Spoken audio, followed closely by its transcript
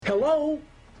Hello?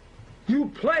 You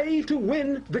play to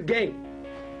win the game.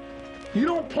 You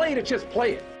don't play to just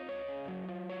play it.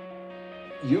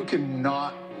 You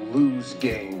cannot lose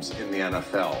games in the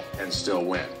NFL and still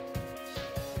win.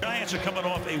 Giants are coming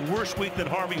off a worse week than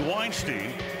Harvey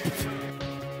Weinstein.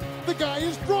 The guy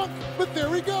is drunk, but there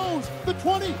he goes. The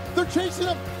 20, they're chasing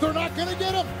him. They're not going to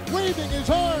get him. Waving his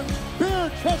arms,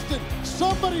 bare-chested.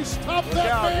 Somebody stop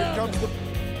that man. Here comes the...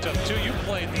 You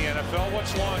played in the NFL.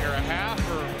 What's longer, a half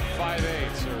or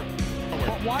 5/8?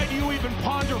 But why do you even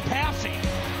ponder passing?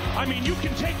 I mean, you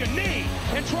can take a knee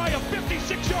and try a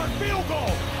 56-yard field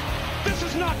goal. This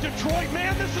is not Detroit,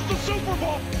 man. This is the Super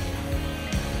Bowl.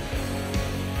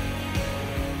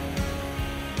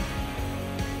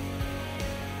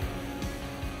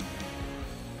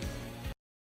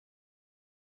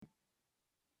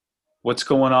 What's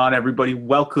going on, everybody?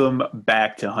 Welcome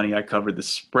back to Honey, I Covered the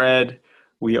Spread.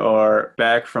 We are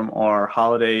back from our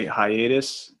holiday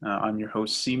hiatus. I'm your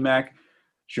host, C-Mac,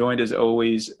 joined as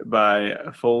always by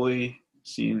Foley.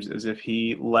 Seems as if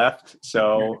he left,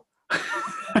 so...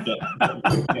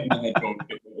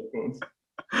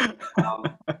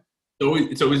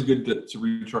 It's always good to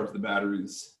recharge the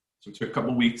batteries. So it took a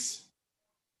couple weeks.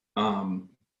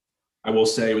 I will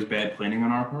say it was bad planning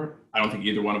on our part. I don't think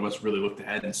either one of us really looked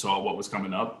ahead and saw what was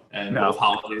coming up. And both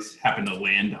holidays happened to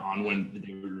land on when the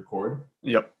day we record.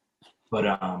 Yep.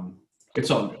 But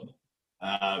it's all good.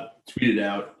 Tweeted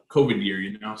out COVID year,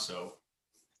 so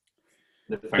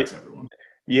it affects everyone.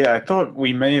 Yeah, I thought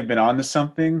we may have been onto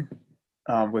something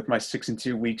with my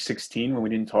 6-2 week 16 when we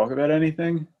didn't talk about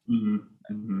anything. Mm-hmm.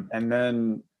 Mm-hmm. And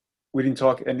then we didn't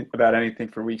talk about anything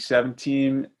for week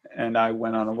 17, and I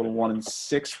went on a little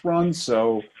 1-6 run.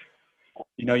 So,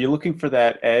 you're looking for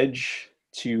that edge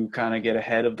to kind of get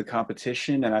ahead of the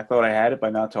competition, and I thought I had it by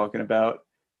not talking about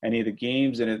any of the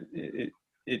games, and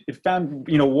it found,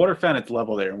 water found its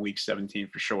level there in week 17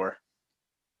 for sure.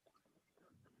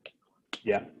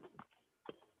 Yeah.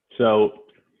 So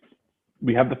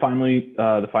we have the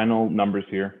final numbers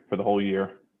here for the whole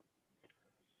year.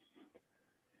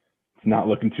 It's not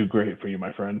looking too great for you,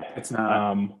 my friend. It's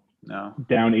not. No.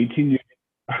 Down 18 units.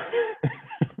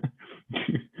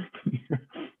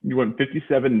 You went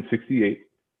 57 and 68.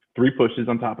 3 pushes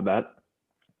on top of that.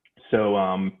 So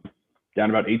down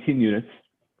about 18 units.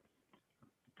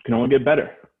 Can only get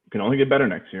better. Can only get better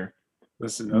next year.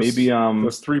 Listen,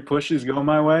 those 3 pushes go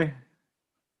my way.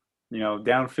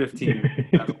 Down 15.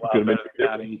 That's a lot better than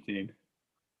down 18.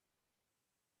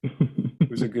 It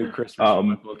was a good Christmas for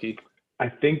my bookie. I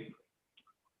think.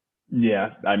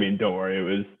 Yeah, I mean, don't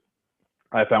worry.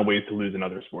 I found ways to lose in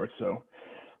other sports.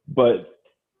 But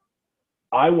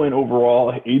I went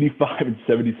overall 85 and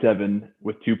 77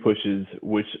 with 2 pushes,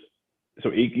 so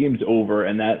 8 games over,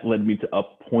 and that led me to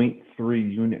up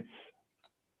 0.3 units.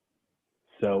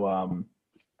 So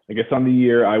I guess on the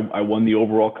year, I won the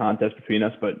overall contest between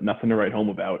us, but nothing to write home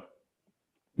about.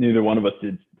 Neither one of us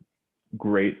did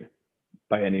great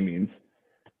by any means.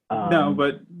 No,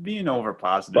 but being over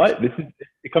positive. But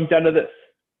it comes down to this.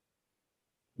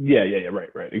 Yeah,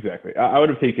 right, exactly. I would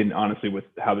have taken, honestly, with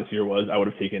how this year was, I would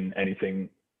have taken anything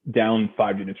down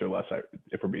 5 units or less,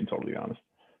 if we're being totally honest.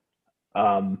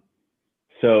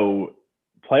 So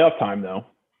playoff time, though.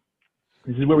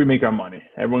 This is where we make our money.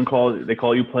 Everyone call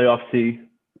you playoff C.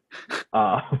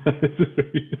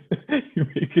 You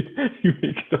make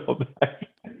it all back.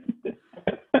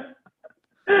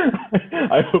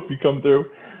 I hope you come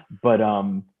through. But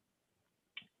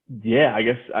yeah, I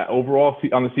guess overall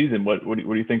on the season, what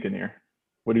are you thinking here?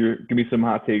 Give me some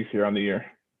hot takes here on the year.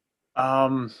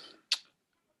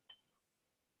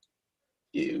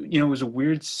 It was a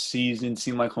weird season. It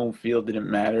seemed like home field didn't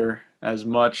matter as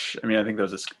much. I mean, I think that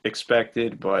was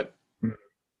expected, but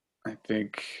I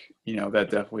think, that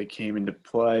definitely came into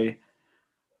play.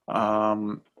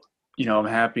 I'm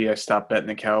happy I stopped betting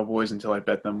the Cowboys until I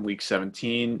bet them week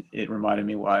 17. It reminded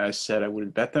me why I said I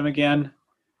wouldn't bet them again.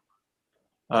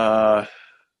 It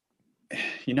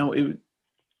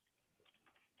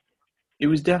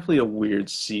was definitely a weird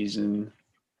season.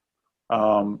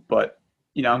 But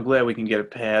I'm glad we can get it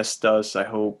past us. I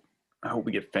hope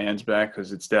we get fans back,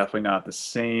 because it's definitely not the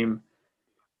same.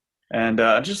 And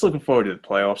I'm just looking forward to the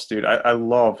playoffs, dude. I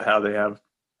love how they have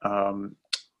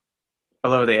I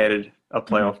love they added a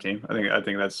playoff team. I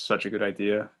think that's such a good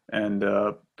idea. And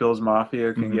Bills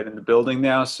Mafia can get in the building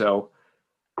now, so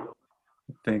I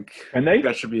think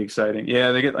that should be exciting.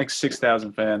 Yeah, they get like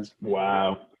 6,000 fans.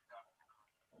 Wow.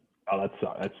 Oh,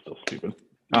 that's still stupid.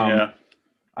 Yeah.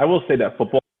 I will say that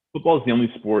football is the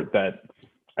only sport that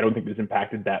I don't think is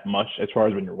impacted that much as far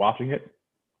as when you're watching it.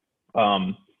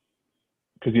 Because,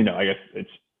 I guess it's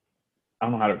I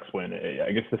don't know how to explain it.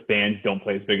 I guess the fans don't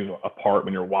play as big a part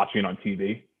when you're watching it on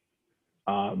TV.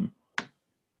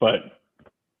 But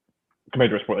compared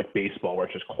to a sport like baseball, where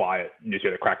it's just quiet, you just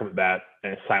hear the crack of the bat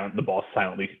and it's silent, the ball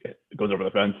silently goes over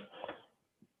the fence,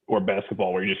 or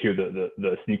basketball, where you just hear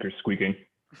the sneakers squeaking.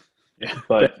 Yeah,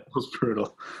 but that was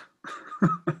brutal.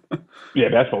 Yeah,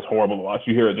 basketball's horrible to watch.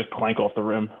 You hear it just clank off the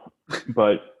rim.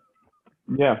 But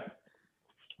yeah,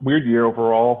 weird year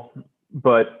overall.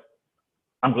 But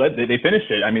I'm glad they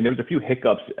finished it. I mean, there was a few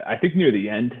hiccups. I think near the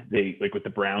end, they like with the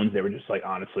Browns, they were just like,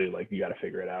 honestly, like you got to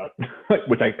figure it out,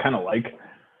 which I kind of like.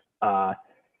 I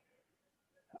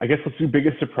guess let's do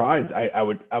biggest surprise. I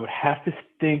would have to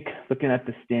think, looking at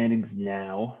the standings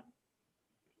now.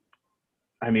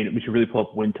 I mean, we should really pull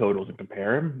up win totals and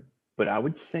compare them. But I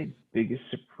would say biggest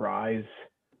surprise.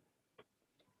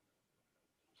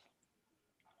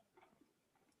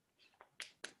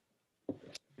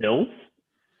 Bills?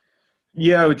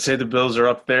 Yeah, I would say the Bills are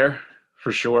up there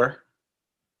for sure.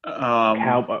 So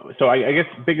I guess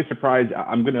biggest surprise,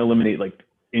 I'm going to eliminate like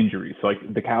injuries. So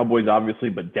like the Cowboys, obviously,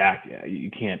 but Dak, yeah,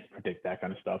 you can't predict that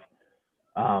kind of stuff.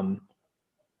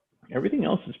 Everything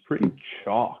else is pretty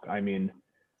chalk. I mean,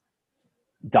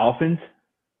 Dolphins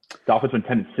went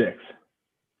 10-6.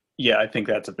 Yeah, I think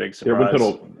that's a big surprise.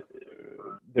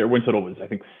 Their win total was, I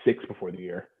think, 6 before the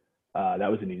year. That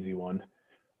was an easy one.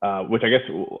 Which I guess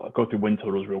we'll go through win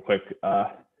totals real quick.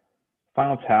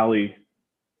 Final tally.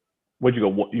 What'd you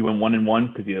go? You went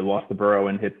 1-1 because you lost the Burrow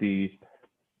and hit the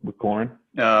McLaurin.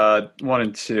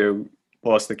 1-2,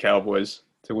 lost the Cowboys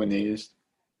to win the East.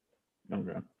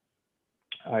 Okay.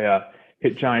 I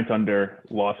hit Giants under,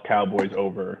 lost Cowboys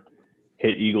over,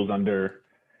 hit Eagles under,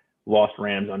 lost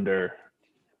Rams under,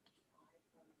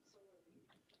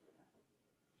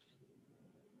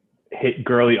 hit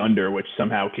Gurley under, which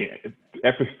somehow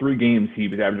after 3 games he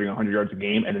was averaging 100 yards a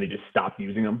game, and then they just stopped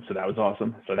using him, so that was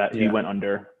awesome. So that he went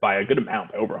under by a good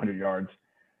amount, by over 100 yards.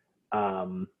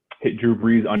 Hit Drew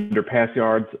Brees under pass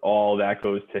yards. All that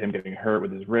goes to him getting hurt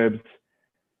with his ribs.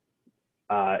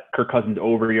 Kirk Cousins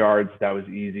over yards. That was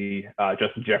easy.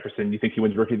 Justin Jefferson, you think he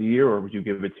wins Rookie of the Year, or would you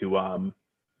give it to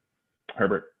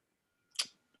Herbert?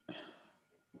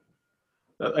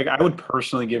 Like, I would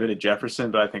personally give it to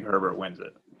Jefferson, but I think Herbert wins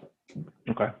it.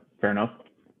 Okay, fair enough.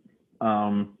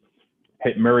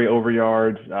 Hit Murray over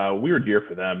yards. Weird year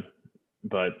for them,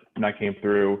 but that came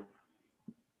through.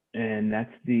 And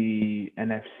that's the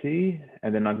NFC.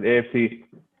 And then on the AFC,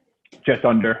 just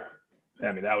under.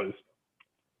 I mean, that was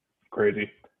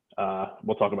crazy.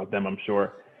 We'll talk about them, I'm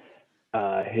sure.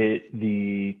 Hit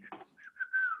the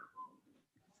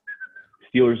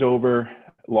Steelers over,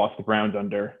 lost the Browns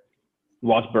under,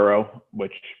 lost Burrow,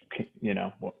 which,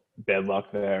 bad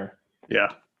luck there. Yeah.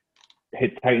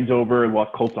 Hit Titans over,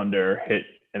 lost Colts under,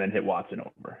 and then hit Watson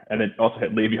over. And then also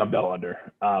hit Le'Veon Bell under.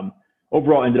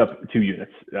 Overall, ended up 2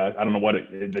 units. I don't know what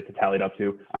it tallied up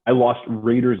to. I lost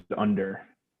Raiders under,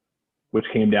 which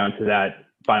came down to that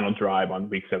final drive on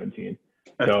week 17.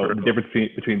 So the difference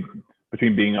between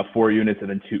being up 4 units and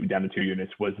then down to 2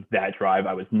 units was that drive.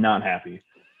 I was not happy.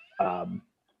 But,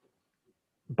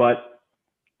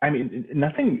 I mean,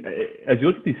 nothing – as you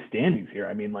look at these standings here,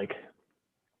 I mean, like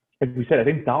we said, I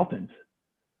think Dolphins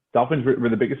were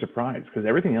the biggest surprise because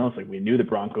everything else, like we knew the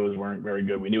Broncos weren't very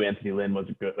good. We knew Anthony Lynn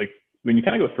wasn't good. Like when you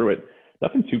kind of go through it,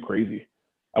 nothing too crazy.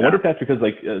 I wonder if that's because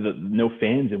like the no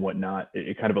fans and whatnot,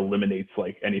 it kind of eliminates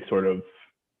like any sort of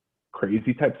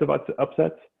crazy types of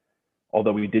upsets.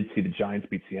 Although we did see the Giants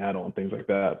beat Seattle and things like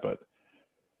that, but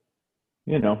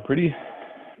pretty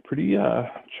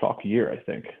chalk year, I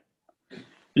think.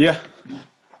 Yeah.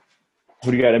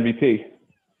 Who do you got MVP?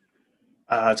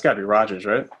 It's got to be Rodgers,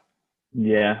 right?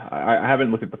 Yeah, I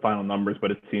haven't looked at the final numbers,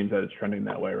 but it seems that it's trending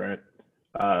that way, right?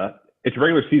 It's a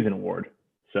regular season award,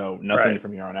 so nothing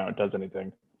from here on out does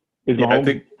anything.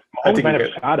 Mahomes, I think might have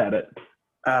a shot at it.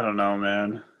 I don't know,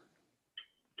 man.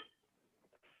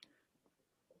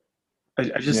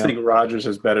 I just think Rodgers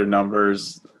has better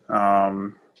numbers.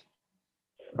 Mahomes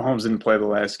didn't play the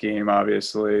last game,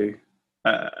 obviously.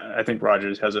 I think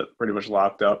Rodgers has it pretty much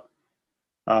locked up.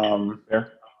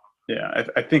 Fair. Yeah,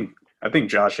 I think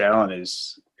Josh Allen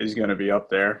is going to be up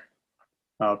there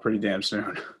pretty damn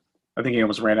soon. I think he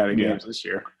almost ran out of games this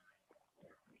year.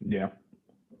 Yeah.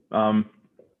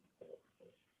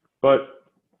 But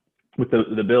with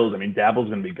the Bills, I mean, Dabble's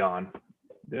going to be gone.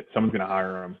 Someone's going to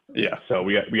hire him. Yeah. So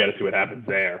we got to see what happens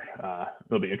there.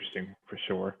 It'll be interesting for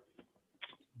sure.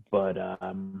 But I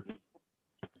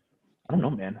don't know,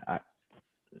 man.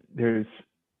 There's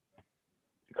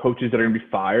coaches that are going to be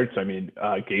fired. So, I mean,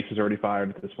 Gase is already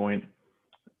fired at this point.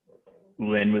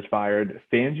 Lynn was fired.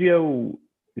 Fangio,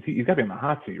 he's got to be on the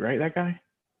hot seat, right, that guy?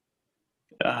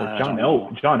 John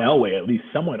Elway, at least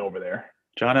someone over there.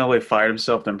 John Elway fired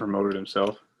himself, then promoted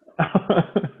himself.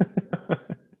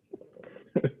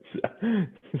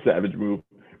 Savage move.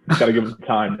 Got to give him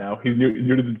time now. He's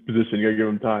new to the position. You got to give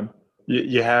him time.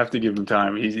 You have to give him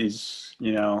time. He's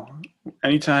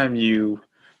anytime you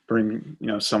bring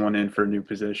someone in for a new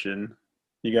position,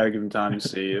 you got to give him time to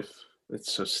see if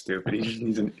it's so stupid. He just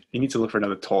needs to look for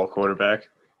another tall quarterback.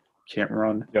 Can't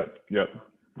run. Yep.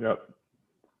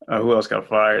 Who else got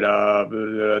fired?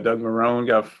 Doug Marrone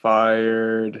got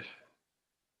fired.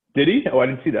 Did he? Oh, I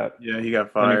didn't see that. Yeah, he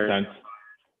got fired. That makes sense.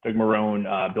 Doug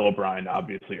Marrone, Bill O'Brien,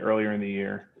 obviously earlier in the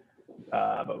year.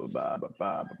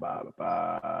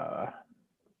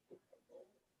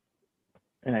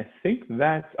 And I think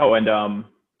that's and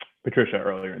Patricia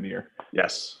earlier in the year.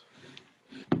 Yes.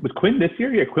 Was Quinn this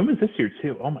year? Yeah, Quinn was this year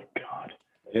too. Oh my God.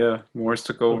 Yeah, Morris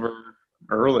took over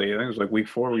early. I think it was like week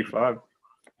 4, week 5. Do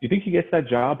you think he gets that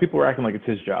job? People were acting like it's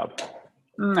his job.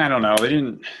 I don't know. They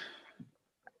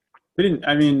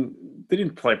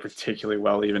didn't play particularly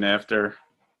well even after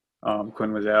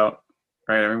Quinn was out.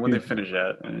 Right? I mean, when they finished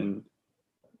that,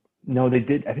 no, they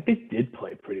did. I think they did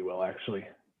play pretty well, actually.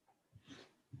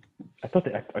 I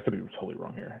could be totally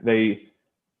wrong here. They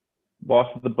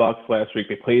lost to the Bucks last week.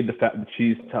 They played the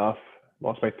Chiefs tough,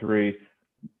 lost by 3.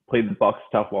 Played the Bucks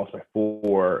tough, lost by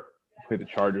 4. Played the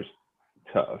Chargers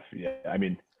tough. Yeah, I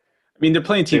mean, they're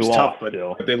playing teams tough, but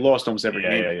still. they lost almost every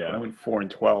game. Yeah. I went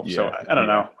 4-12, so I don't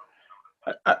know.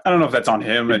 I don't know if that's on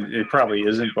him, and it probably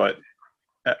isn't. But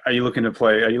are you looking to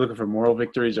play? Are you looking for moral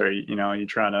victories, or are you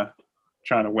trying to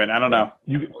win? I don't know.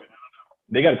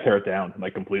 They got to tear it down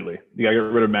completely. You got to get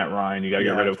rid of Matt Ryan. You got to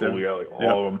get rid of Julio,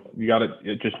 all of them. You got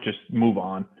to just move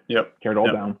on. Yep. Tear it all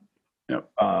down.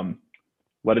 Yep.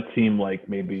 Let it seem like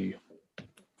maybe.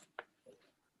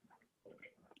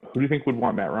 Who do you think would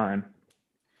want Matt Ryan?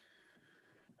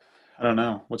 I don't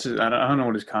know. I don't know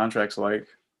what his contract's like.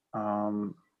 I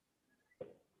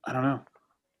don't know.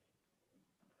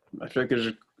 I feel like there's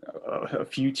a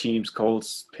few teams: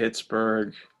 Colts,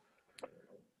 Pittsburgh.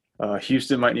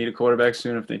 Houston might need a quarterback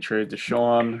soon if they trade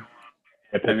Deshaun.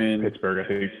 Yeah, Pittsburgh. I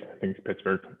think it's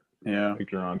Pittsburgh. Yeah, I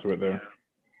think you're onto it there.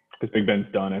 Because Big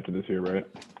Ben's done after this year, right?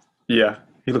 Yeah,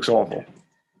 he looks awful.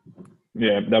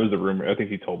 Yeah, that was the rumor. I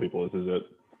think he told people this is it.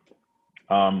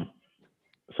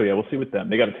 So yeah, we'll see with them.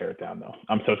 They got to tear it down though.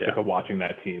 I'm so sick of watching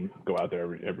that team go out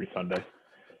there every Sunday.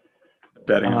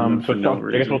 Betting on them for no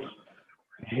reason.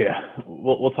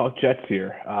 We'll talk Jets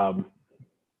here.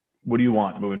 What do you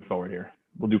want moving forward here?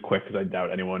 We'll do quick because I doubt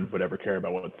anyone would ever care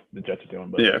about what the Jets are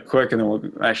doing. But yeah, quick, and then we'll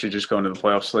actually just go into the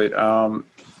playoff slate.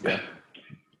 Yeah.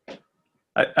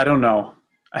 I don't know.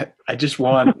 I just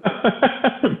want.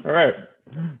 All right,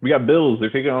 we got Bills. They're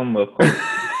taking on the.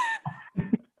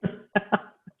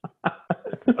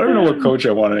 I don't know what coach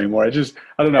I want anymore. I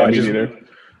don't know. I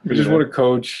just want a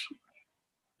coach,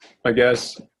 I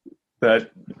guess,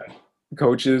 that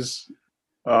coaches.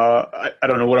 I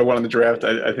don't know what I want in the draft.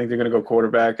 I think they're going to go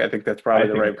quarterback. I think that's probably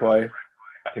the right play.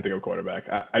 I think they go quarterback.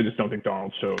 I just don't think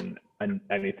Darnold's shown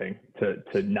anything to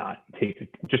not take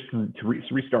just to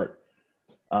restart.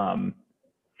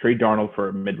 Trade Darnold for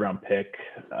a mid-round pick.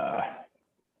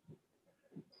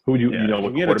 Who would you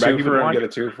what get quarterback you would want? Get a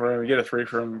 2 for him. Get a 3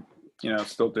 for him.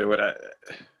 Still do it.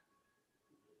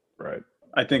 Right.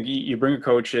 I think you bring a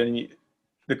coach in.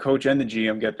 The coach and the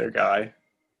GM get their guy.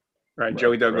 Right.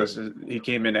 Joey Douglas, he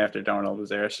came in after Darnold was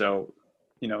there. So,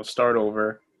 start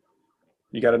over.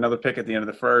 You got another pick at the end of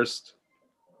the first.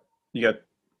 You got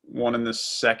 1 in the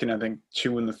second, I think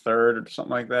 2 in the third or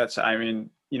something like that. So,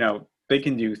 they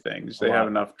can do things. They have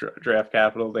enough draft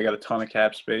capital. They got a ton of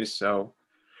cap space. So,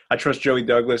 I trust Joey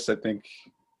Douglas. I think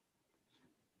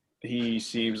he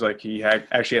seems like he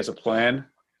actually has a plan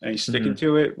and he's sticking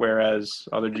to it, whereas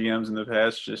other GMs in the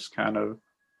past just kind of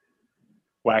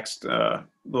waxed a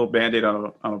little Band-Aid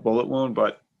on a bullet wound.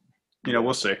 But,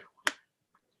 we'll see.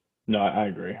 No, I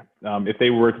agree. If they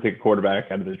were to take a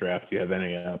quarterback out of the draft, do you have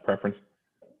any preference?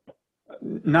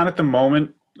 Not at the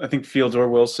moment. I think Fields or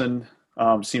Wilson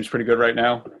seems pretty good right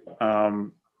now.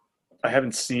 I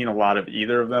haven't seen a lot of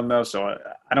either of them, though, so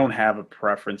I don't have a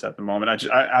preference at the moment.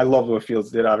 I love what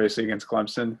Fields did, obviously, against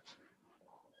Clemson,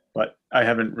 but I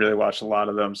haven't really watched a lot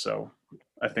of them, so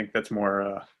I think that's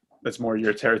more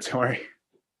your territory.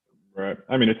 Right.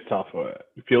 I mean, it's tough.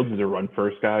 Fields is a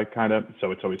run-first guy, kind of,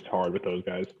 so it's always hard with those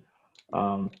guys.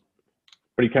 But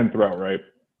he can throw, right?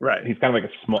 Right. He's kind of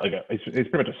like he's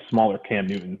pretty much a smaller Cam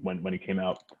Newton when he came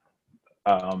out.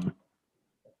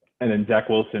 And then Zach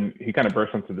Wilson, he kind of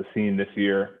burst onto the scene this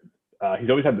year. He's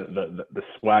always had the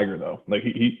swagger though. Like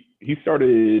he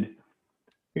started, I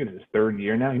think it's his 3rd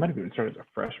year now. He might have even started as a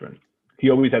freshman. he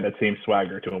always had that same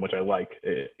swagger to him, which I like.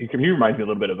 He reminds me a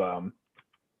little bit of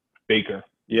Baker.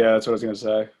 Yeah, that's what I was gonna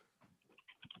say.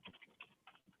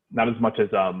 Not as much as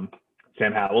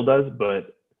Sam Howell does,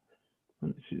 but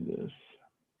let me see this.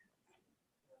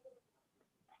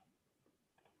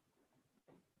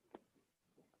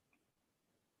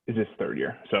 Is his third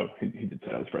year, so he did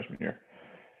say that his freshman year.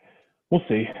 We'll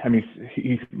see. I mean,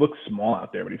 he looks small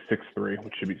out there, but he's 6'3",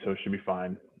 which should be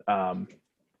fine. I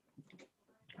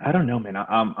don't know, man.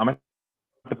 I'm at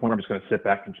the point where I'm just gonna sit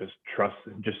back and just trust.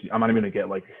 I'm not even gonna get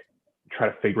like try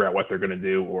to figure out what they're gonna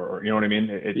do, or you know what I mean?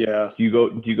 Yeah. Do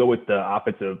you go with the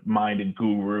offensive minded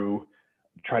guru?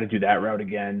 Try to do that route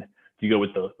again. Do you go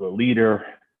with the leader?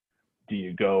 Do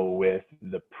you go with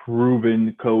the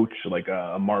proven coach like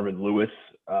a Marvin Lewis?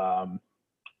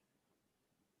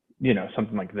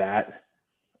 Something like that.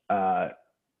 I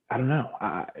don't know.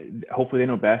 Hopefully they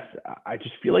know best. I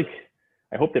just feel like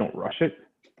I hope they don't rush it.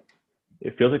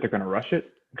 It feels like they're going to rush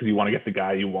it because you want to get the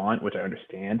guy you want, which I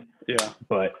understand. Yeah.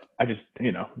 But I just,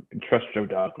 trust Joe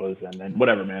Douglas and then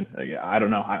whatever, man. I don't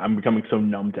know. I'm becoming so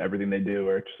numb to everything they do,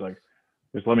 where it's just like,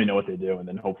 just let me know what they do and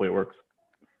then hopefully it works.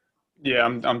 Yeah,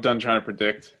 I'm done trying to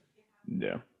predict.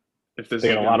 Yeah. If this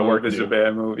is a lot of work, this is a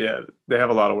bad move. Yeah, they have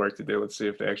a lot of work to do. Let's see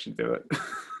if they actually do it.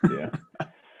 Yeah.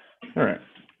 All right.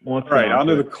 Well, all right, on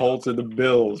to the Colts and the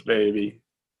Bills, baby.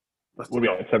 What do we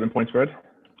got? 7-point spread?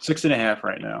 6.5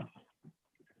 right now.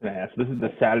 6.5. So this is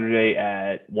the Saturday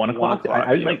at 1 o'clock.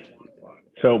 I like.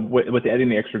 So with adding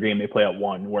the extra game, they play at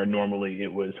 1, where normally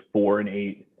it was 4 and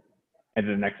 8, and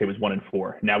then the next day was 1 and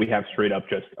 4. Now we have straight up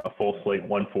just a full slate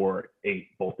 1, 4, 8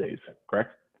 both days.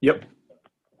 Correct? Yep.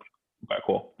 Okay,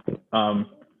 cool. I'll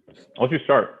let you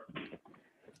start.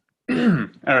 All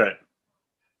right.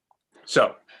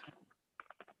 So,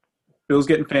 Bills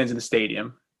getting fans in the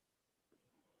stadium,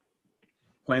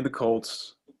 playing the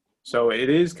Colts. So it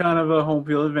is kind of a home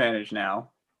field advantage now.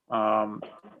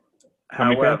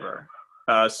 However,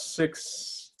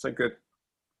 6. It's like a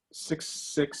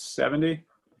 670.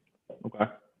 Okay.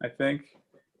 I think.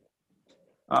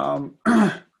 I'm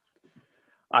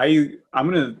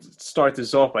gonna start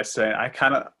this off by saying I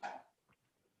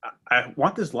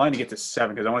want this line to get to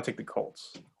 7 because I want to take the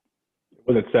Colts.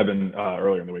 Was it 7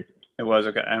 earlier in the week? It was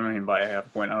okay. I don't even buy a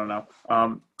half point. I don't know.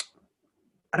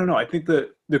 I don't know. I think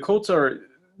the Colts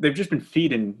they've just been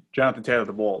feeding Jonathan Taylor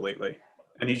the ball lately,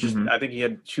 and he's just I think he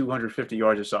had 250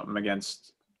 yards or something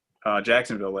against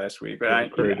Jacksonville last week. But I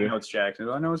know it's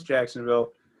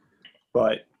Jacksonville.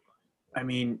 But I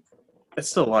mean, that's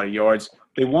still a lot of yards.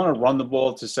 They want to run the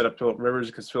ball to set up Phillip Rivers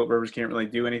because Phillip Rivers can't really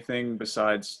do anything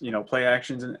besides, play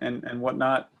actions and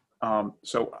whatnot.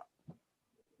 So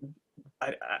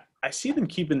I see them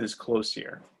keeping this close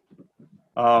here.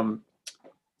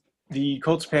 The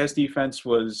Colts pass defense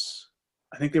was,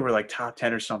 I think they were like top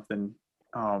 10 or something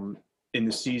in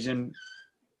the season.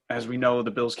 As we know, the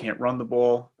Bills can't run the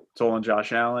ball. It's all on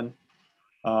Josh Allen.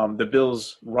 The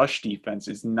Bills' rush defense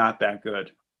is not that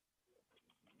good.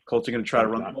 Colts are going to try to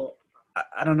run the ball.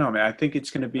 I don't know, man. I think it's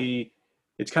kind of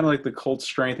like the Colts'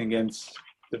 strength against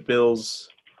the Bills'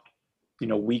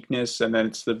 weakness, and then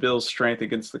it's the Bills' strength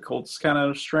against the Colts' kind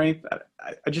of strength.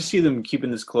 I just see them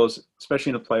keeping this close,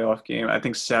 especially in a playoff game. I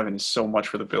think 7 is so much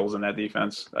for the Bills in that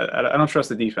defense. I don't trust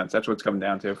the defense. That's what it's coming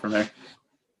down to for me.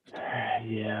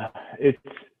 Yeah, it's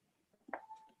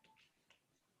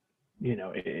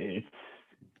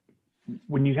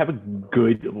when you have a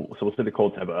good, so we'll say the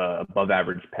Colts have a above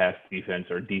average pass defense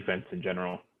or defense in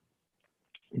general.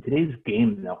 In today's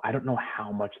game, though, I don't know how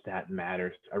much that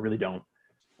matters. I really don't.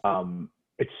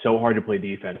 It's so hard to play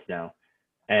defense now.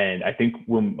 And I think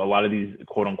when a lot of these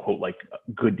quote unquote like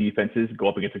good defenses go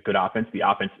up against a good offense, the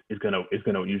offense is gonna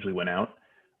usually win out.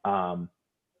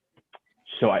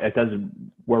 So it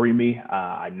doesn't worry me.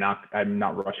 I'm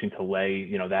not rushing to lay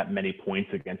that many points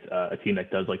against a team that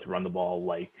does like to run the ball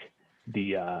like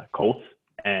the Colts.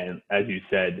 And as you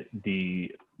said,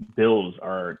 the Bills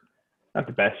are not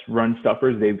the best run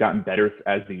stuffers. They've gotten better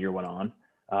as the year went on.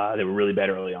 They were really bad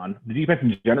early on. The defense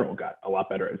in general got a lot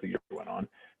better as the year went on.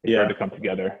 They started to come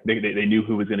together. They knew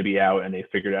who was going to be out, and they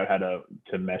figured out how to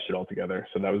mesh it all together.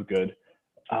 So that was good.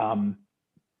 God,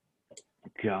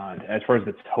 as far as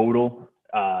the total,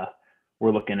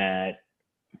 we're looking at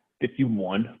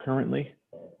 51 currently.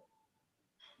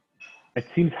 It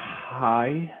seems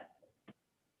high.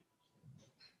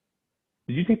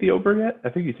 Did you take the over yet? I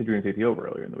think you said you were going to take the over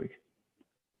earlier in the week.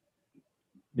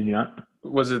 Did you not?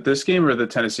 Was it this game or the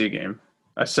Tennessee game?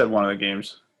 I said one of the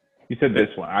games. You said this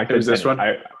one. I said this one.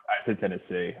 I said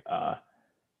Tennessee.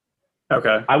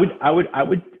 Okay. I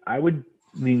would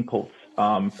lean Colts.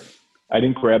 I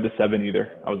didn't grab the 7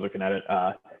 either. I was looking at it.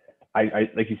 I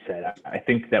like you said, I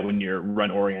think that when you're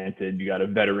run oriented, you got a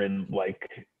veteran like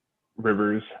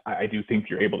Rivers. I do think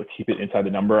you're able to keep it inside the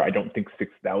number. I don't think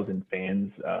 6,000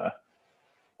 fans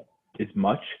is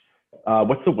much.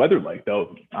 What's the weather like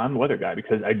though? I'm the weather guy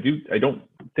because I don't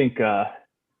think I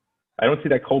don't see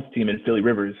that Colts team in Philly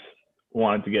Rivers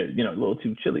wanted to get a little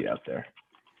too chilly out there.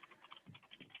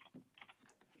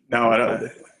 No, I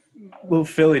don't. Well,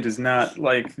 Philly does not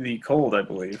like the cold, I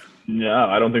believe. No,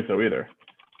 I don't think so either.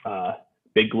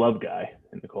 Big glove guy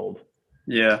in the cold.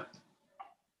 Yeah.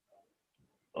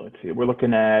 Let's see. We're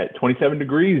looking at 27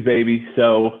 degrees, baby.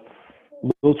 So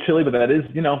a little chilly, but that is,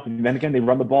 then again, they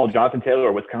run the ball. Jonathan Taylor,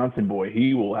 a Wisconsin boy,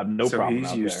 he will have no problem. So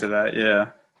he's used to that,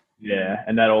 yeah. Yeah,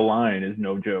 and that O-line is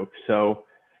no joke. So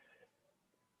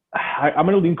I'm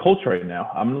going to lean Colts right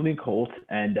now. I'm going to lean Colts,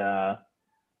 and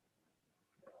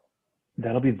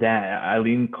that'll be that. I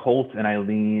lean Colts, and I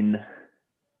lean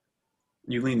 –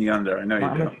 You lean the under. I know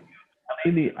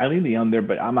you do. I lean the under,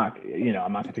 but I'm not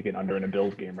I'm not going to take it under in a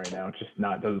Bills game right now. It's just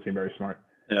doesn't seem very smart.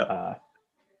 Yeah.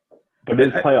 But it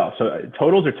is playoffs. So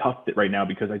totals are tough right now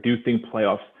because I do think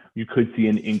playoffs you could see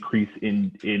an increase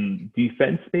in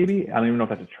defense maybe. I don't even know if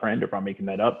that's a trend or if I'm making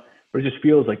that up. But it just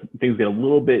feels like things get a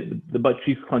little bit – the butt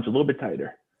cheeks clench a little bit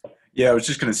tighter. Yeah, I was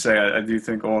just going to say I do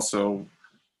think also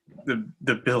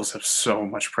the Bills have so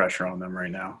much pressure on them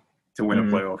right now to win a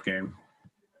playoff game.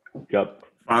 Yep.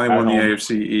 Finally won the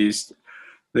AFC East.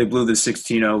 They blew the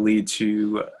 16-0 lead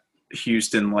to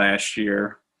Houston last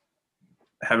year.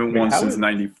 Haven't won since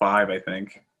 95, I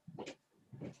think.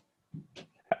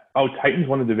 Oh, Titans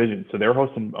won the division, so they're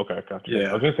hosting. Okay, gotcha. Yeah.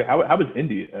 I was going to say, how is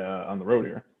Indy on the road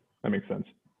here? That makes sense.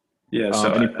 Yeah.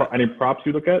 So any props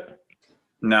you look at?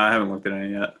 No, I haven't looked at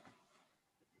any yet.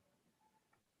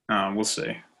 We'll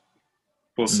see.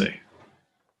 We'll see.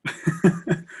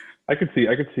 I could see.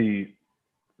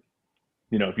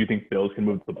 If you think Bills can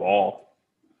move the ball,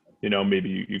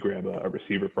 maybe you grab a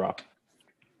receiver prop.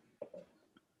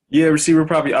 Yeah, receiver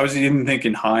prop. I was even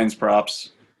thinking Hines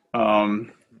props.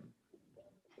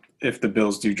 If the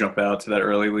Bills do jump out to that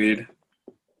early lead.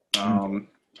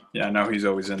 Yeah, I know he's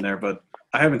always in there, but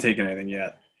I haven't taken anything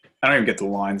yet. I don't even get the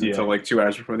lines until like 2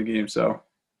 hours before the game, so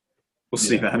we'll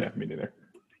see then. Yeah, me neither.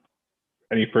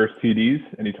 Any first TDs?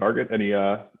 Any target? Any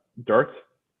darts?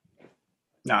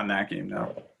 Not in that game,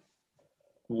 no.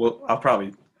 Well, I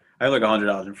have like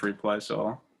 $100 in free play,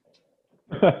 so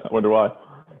I wonder why.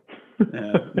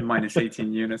 minus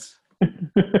 18 units.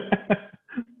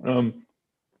 All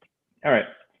right.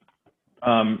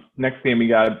 Next game we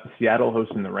got Seattle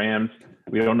hosting the Rams.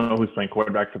 We don't know who's playing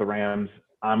quarterback for the Rams.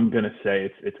 I'm gonna say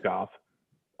it's Goff.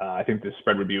 I think the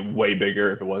spread would be way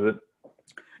bigger if it wasn't.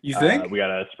 You think? We got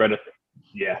a spread of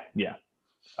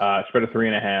spread of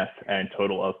 3.5 and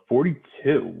total of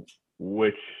 42.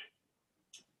 Which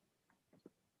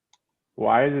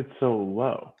why is it so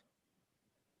low?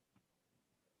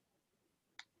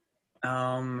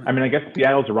 I guess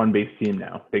Seattle's a run-based team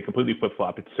now. They completely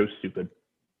flip-flop. It's so stupid.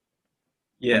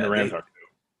 Yeah, and the Rams are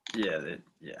too. Yeah.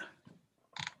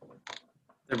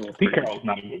 They're both Pete Carroll's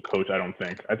not a good coach, I don't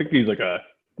think. I think he's like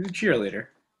he's a cheerleader.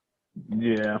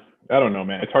 Yeah. I don't know,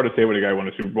 man. It's hard to say what a guy won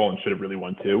a Super Bowl and should have really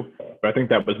won two. But I think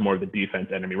that was more of the defense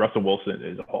enemy. Russell Wilson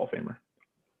is a Hall of Famer.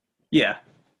 Yeah.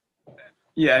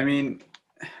 Yeah, I mean,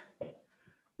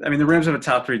 the Rams have a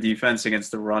top 3 defense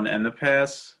against the run and the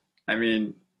pass. I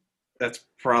mean, that's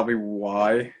probably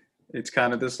why it's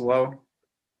kind of this low.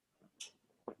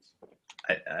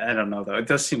 I don't know, though. It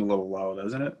does seem a little low,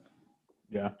 doesn't it?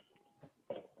 Yeah.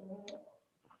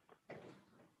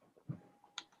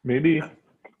 Maybe.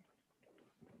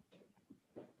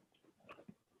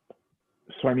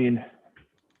 So,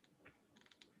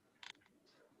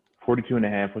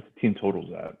 42.5. What's the team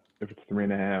totals at? If it's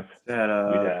 3.5. At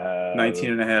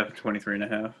 19.5,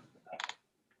 23.5.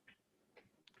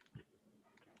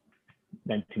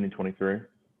 19 and 23.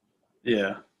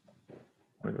 Yeah.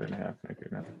 23.5.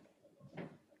 19.5.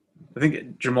 I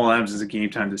think Jamal Adams is a game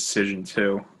time decision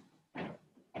too.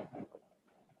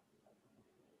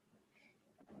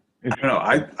 I don't know.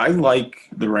 I like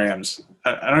the Rams.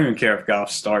 I don't even care if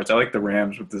Goff starts. I like the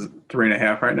Rams with the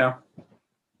 3.5 right now.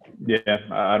 Yeah,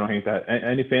 I don't hate that.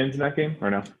 Any fans in that game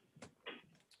or no?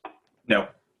 No.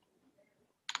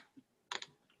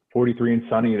 43 and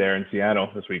sunny there in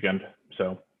Seattle this weekend,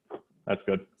 so that's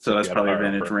good. So that's probably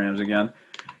advantage Rams again.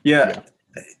 Yeah.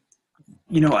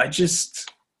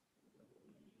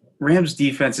 Rams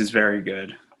defense is very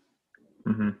good.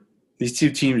 Mm-hmm. These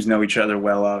two teams know each other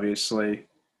well, obviously.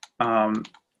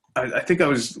 I think I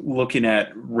was looking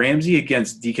at Ramsey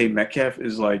against DK Metcalf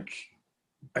is like,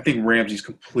 I think Ramsey's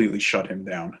completely shut him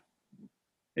down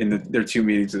in their 2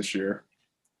 meetings this year.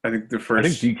 I think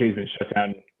DK's been shut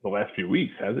down the last few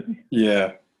weeks, hasn't he?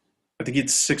 Yeah. I think he had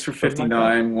 6 for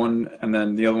 59, one, and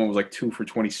then the other one was like 2 for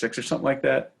 26 or something like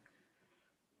that.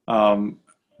 I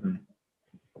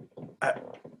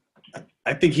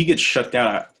think he gets shut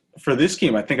down. For this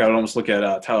game, I think I would almost look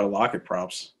at Tyler Lockett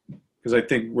props because I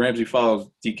think Ramsey follows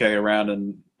DK around,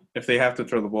 and if they have to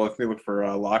throw the ball, if they look for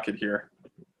Lockett here.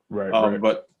 Right.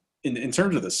 But in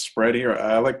terms of the spread here,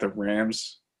 I like the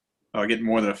Rams getting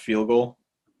more than a field goal.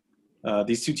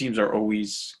 These two teams are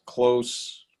always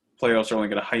close. Playoffs are only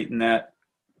going to heighten that.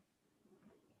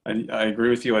 I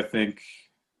agree with you. I think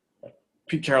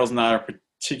Pete Carroll's not a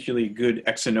particularly good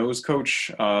X and O's coach.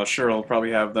 Sure, he'll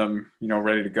probably have them,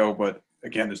 ready to go. But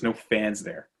again, there's no fans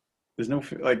there. There's no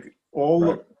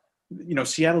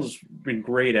Seattle's been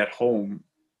great at home.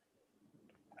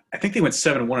 I think they went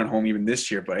 7-1 at home even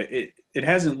this year, but it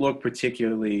hasn't looked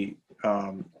particularly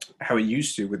how it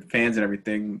used to with fans and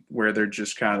everything, where they're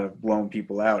just kind of blowing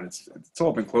people out. It's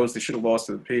all been close. They should have lost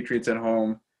to the Patriots at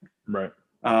home. Right.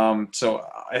 So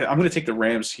I'm going to take the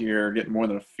Rams here, get more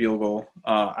than a field goal.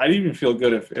 I'd even feel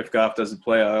good if Goff doesn't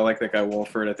play. I like that guy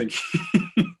Wolford. I think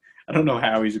I don't know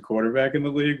how he's a quarterback in the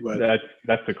league, but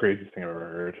that's the craziest thing I've ever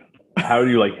heard. How do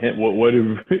you like him? What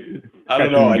do I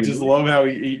don't know. I just love how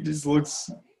he just looks.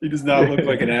 He does not look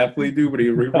like an athlete, dude, but he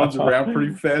runs around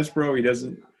pretty fast, bro. He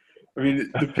doesn't. I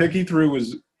mean, the pick he threw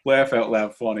was laugh out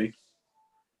loud funny.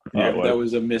 Yeah, that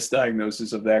was a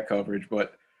misdiagnosis of that coverage,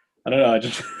 but I don't know.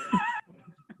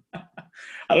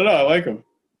 I don't know. I like him.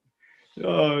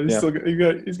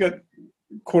 He's got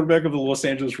quarterback of the Los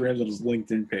Angeles Rams on his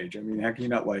LinkedIn page. I mean, how can you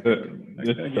not like him?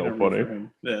 It's so funny.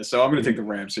 Yeah, so I'm going to take the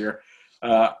Rams here.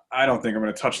 I don't think I'm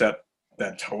going to touch that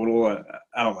total.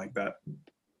 I don't like that.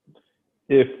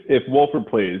 If Wolford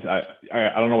plays, I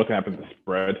don't know what's going to happen to the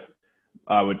spread.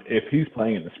 If he's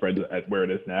playing in the spread at where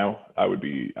it is now, I'll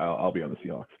be on the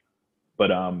Seahawks.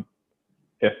 But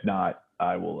if not,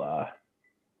 I will.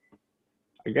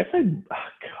 I guess God,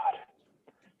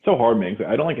 so hard, man.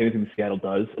 I don't like anything Seattle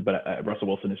does, but Russell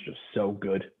Wilson is just so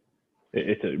good.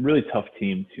 It's a really tough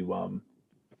team to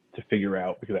figure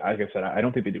out because, like I said, I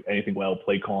don't think they do anything well,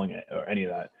 play calling or any of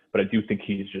that. But I do think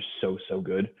he's just so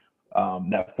good.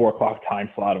 That 4:00 time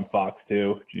slot on Fox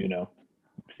too. I've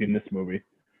seen this movie.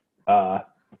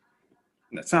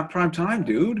 That's not prime time,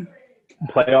 dude.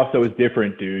 Playoffs though is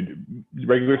different, dude.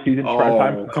 Regular season prime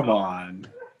time. Oh, come on.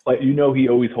 He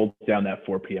always holds down that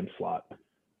 4 p.m. slot.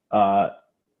 I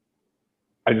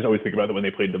just always think about it when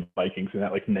they played the Vikings in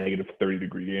that negative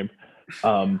 30-degree game.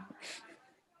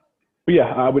 But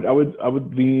yeah, I would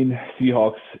lean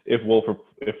Seahawks if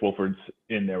Wolford's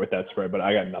in there with that spread, but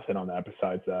I got nothing on that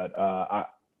besides that.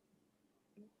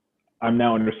 I'm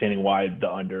now understanding why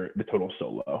the total is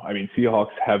so low. I mean,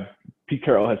 Pete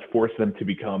Carroll has forced them to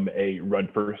become a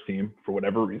run-first team for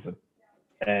whatever reason.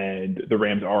 And the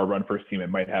Rams are a run-first team.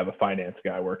 It might have a finance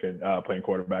guy playing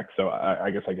quarterback. So I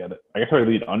guess I get it. I guess I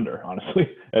lead under, honestly.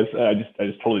 I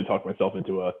just totally talked myself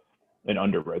into an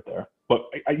under right there. But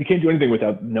you can't do anything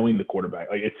without knowing the quarterback.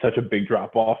 It's such a big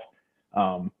drop-off.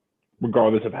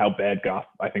 Regardless of how bad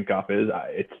I think Goff is,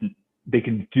 they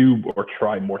can do or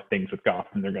try more things with Goff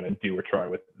than they're going to do or try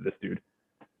with this dude.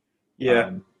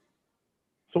 Yeah.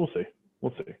 So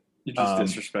we'll see. You're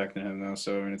just disrespecting him, though,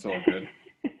 so I mean, it's all good.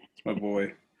 It's my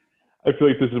boy. I feel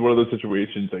like this is one of those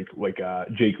situations like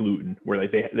Jake Luton, where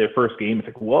their first game, it's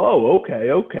like, whoa, okay.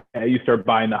 You start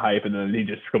buying the hype, and then he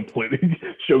just completely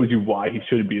shows you why he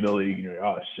shouldn't be in the league, and you're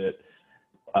like, oh, shit.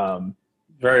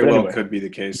 Very well could be the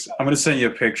case. I'm going to send you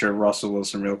a picture of Russell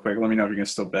Wilson real quick. Let me know if you can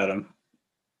still bet him.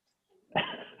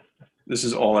 This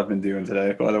is all I've been doing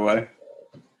today, by the way.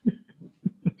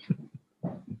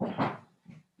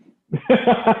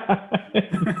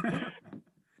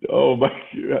 Oh my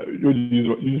God!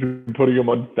 You just putting him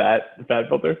on fat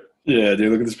filter? Yeah,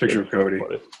 dude. Look at this picture of Cody.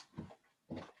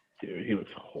 Dude, he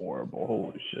looks horrible.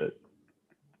 Holy shit!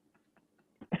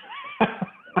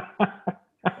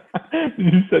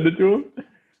 Did you send it to him?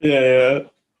 Yeah.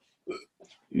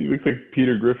 He looks like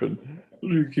Peter Griffin.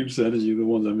 You keep sending you the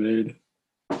ones I made.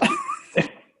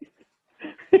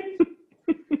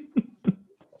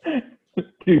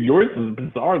 Dude, yours is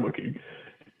bizarre looking.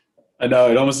 I know.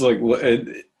 It almost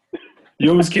you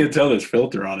almost can't tell there's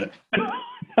filter on it.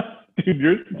 Dude,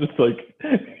 yours is just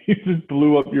you just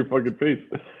blew up your fucking face.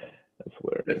 That's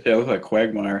hilarious. Yeah, I look like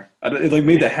Quagmire. It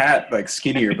made the hat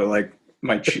skinnier, but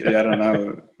my cheek. I don't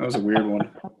know. That was a weird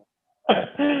one.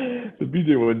 The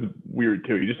BJ one's weird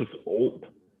too. He just looks old.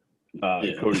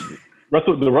 Yeah. Cody,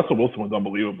 the Russell Wilson one's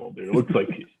unbelievable, dude. It looks like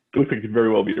he could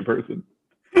very well be a person.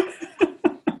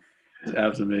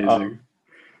 That's amazing.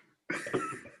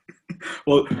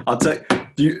 Well, I'll tell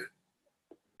you.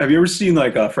 Have you ever seen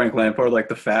like Frank Lampard, like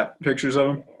the fat pictures of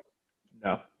him?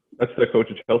 No, that's the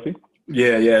coach of Chelsea.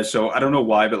 Yeah. So I don't know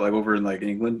why, but like over in like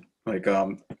England, like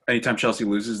anytime Chelsea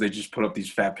loses, they just put up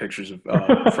these fat pictures of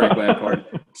Frank Lampard.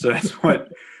 So that's why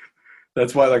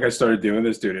like I started doing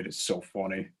this, dude. It is so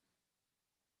funny.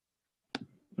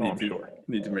 I'm sure.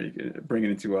 Need to bring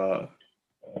it into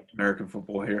American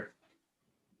football here.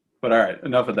 But all right,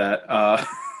 enough of that.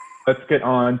 Let's get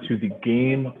on to the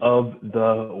game of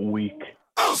the week.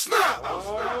 Oh, snap!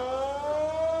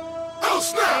 Oh,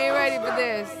 snap! I ain't ready for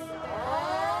this.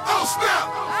 Oh, snap!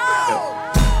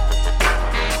 Oh!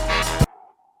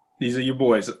 These are your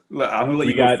boys. I'm going to let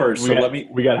you go first. We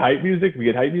got hype music.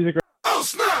 Oh,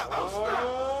 snap!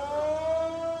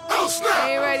 Oh, snap!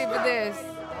 I ain't ready for this.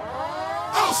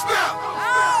 Oh, snap!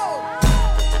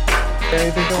 Oh!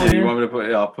 Anything going you here? want me to put?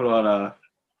 Yeah, I'll put on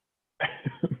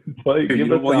you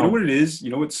know what it is? You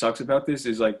know what sucks about this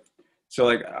is like, so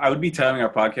like I would be timing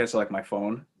our podcast to like my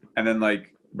phone, and then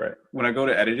like when I go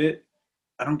to edit it,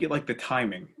 I don't get like the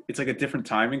timing. It's like a different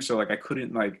timing, so like I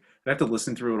couldn't like I have to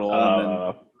listen through it all.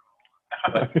 And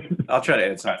then, I'll try to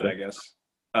edit something, I guess.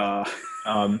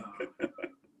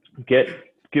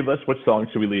 Give us what song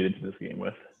should we lead into this game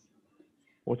with?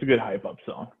 What's a good hype up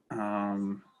song?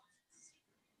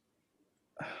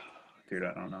 Dude,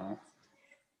 I don't know.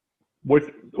 What's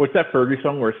that Fergie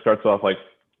song where it starts off like,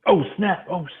 oh snap,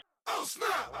 oh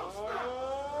snap, oh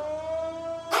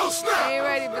snap, I ain't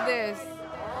ready for this.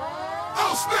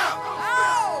 Oh snap,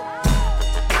 oh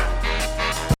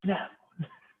snap.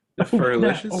 The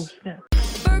Fergalicious? Oh snap.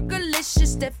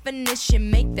 Fergalicious definition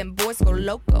make them boys go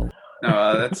loco.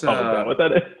 No, that's what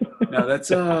that is? No, that's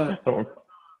is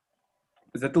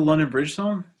that the London Bridge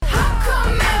song? How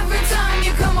come every time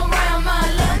you come around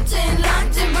my London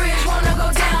Bridge wanna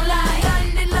go down like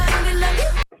London?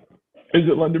 Is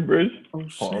it London Bridge? Oh,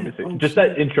 hold on, let me see. Just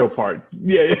that intro part.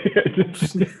 Yeah.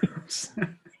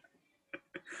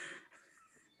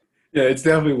 Yeah, it's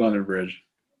definitely London Bridge.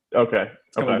 Okay.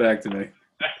 It's coming back to me.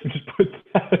 Just put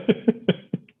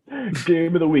that.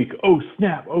 Game of the week. Oh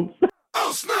snap! Oh snap!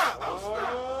 Oh snap!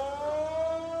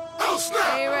 Oh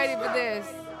snap! I ain't ready for this.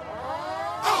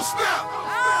 Oh snap! Oh!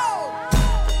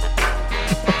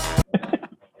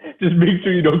 Just make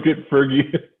sure you don't get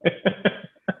Fergie.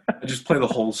 I just play the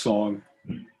whole song.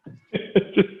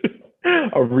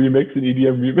 A remix, an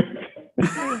EDM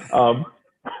remix. All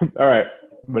right,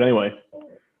 but anyway,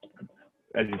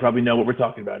 as you probably know what we're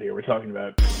talking about here, we're talking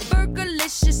about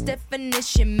Fergalicious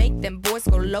definition make them boys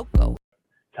go loco.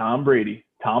 Tom Brady,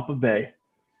 Tampa Bay,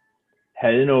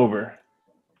 heading over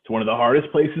to one of the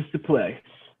hardest places to play,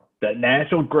 that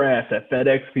natural grass at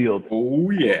FedEx Field.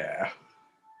 Oh yeah.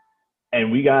 And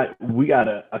we got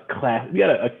an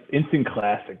instant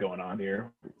classic going on here.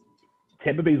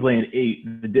 Tampa Bay's laying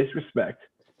 8. The disrespect.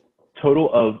 Total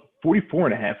of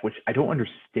 44.5, which I don't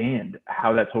understand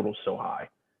how that total's so high.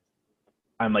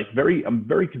 I'm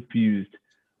very confused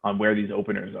on where these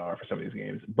openers are for some of these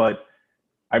games, but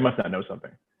I must not know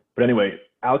something. But anyway,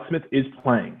 Alex Smith is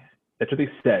playing. That's what they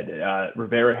said.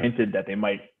 Rivera hinted that they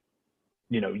might,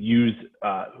 use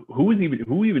who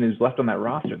even is left on that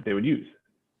roster that they would use.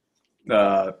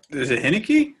 Is it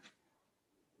Heineke?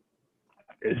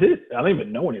 Is it? I don't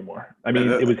even know anymore. I mean,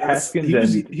 it was Haskins.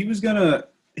 He was gonna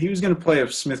play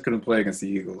if Smith couldn't play against the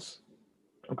Eagles.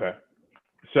 Okay,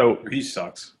 so he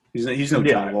sucks. He's no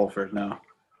John Wolford now.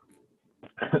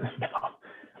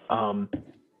 No.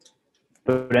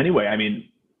 But anyway, I mean,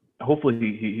 hopefully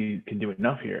he can do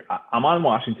enough here. I'm on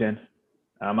Washington.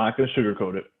 I'm not going to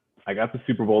sugarcoat it. I got the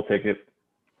Super Bowl ticket.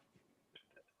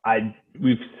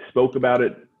 We've spoke about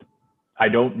it. I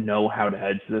don't know how to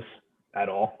hedge this at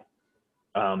all.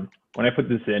 When I put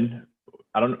this in,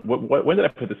 I don't know when did I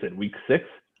put this in? Week 6?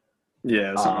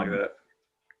 Yeah, something like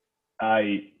that.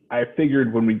 I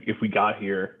figured if we got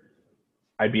here,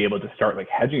 I'd be able to start like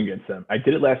hedging against them. I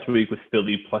did it last week with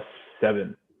Philly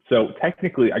 +7. So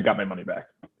technically I got my money back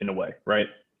in a way, right?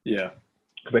 Yeah.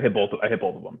 Because I hit both of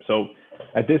them. So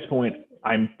at this point,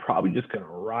 I'm probably just gonna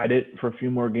ride it for a few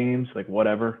more games, like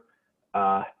whatever.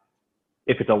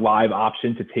 If it's a live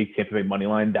option to take Tampa Bay money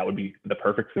line, that would be the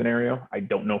perfect scenario. I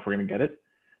don't know if we're gonna get it,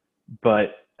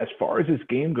 but as far as this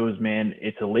game goes, man,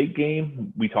 it's a late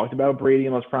game. We talked about Brady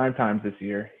in those prime times this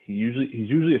year. He's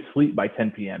usually asleep by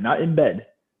 10 p.m. Not in bed.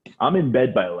 I'm in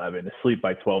bed by 11, asleep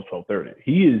by 12, 12:30.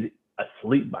 He is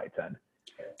asleep by 10.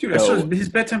 Dude, so, I saw his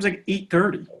bedtime's like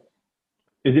 8:30.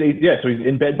 Is it 8? Yeah, so he's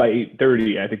in bed by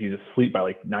 8:30. I think he's asleep by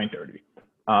like 9:30.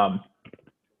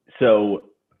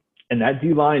 And that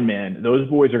D-line, man, those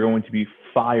boys are going to be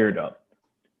fired up.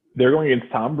 They're going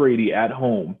against Tom Brady at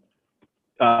home.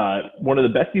 One of the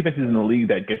best defenses in the league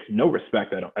that gets no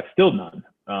respect. Still none.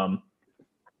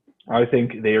 I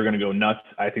think they are going to go nuts.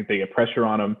 I think they get pressure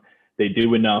on them. They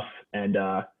do enough, and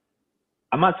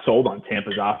I'm not sold on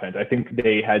Tampa's offense. I think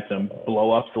they had some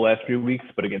blow-ups the last few weeks,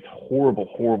 but against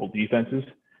horrible defenses.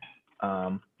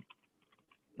 Let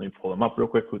me pull them up real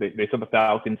quick. They saw the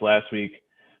Falcons last week.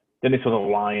 Then they saw the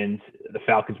Lions, the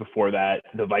Falcons before that,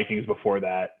 the Vikings before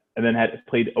that, and then had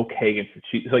played okay against the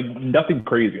Chiefs. Like nothing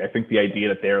crazy. I think the idea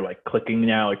that they're like clicking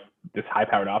now, like this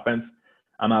high-powered offense,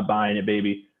 I'm not buying it,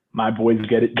 baby. My boys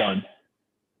get it done.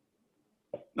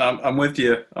 I'm with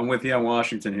you. I'm with you on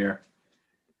Washington here.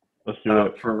 Let's do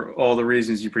it. For all the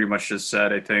reasons you pretty much just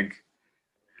said, I think.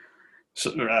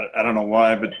 So, I don't know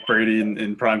why, but Brady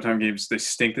in primetime games, they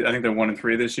stink. I think they're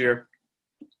 1-3 this year.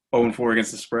 0-4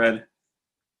 against the spread.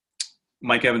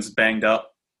 Mike Evans is banged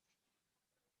up.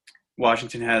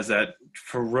 Washington has that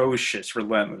ferocious,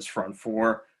 relentless front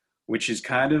four, which is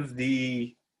kind of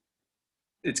the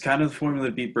formula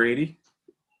to beat Brady.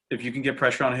 If you can get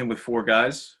pressure on him with four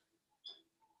guys,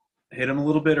 hit him a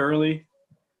little bit early.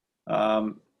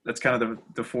 That's kind of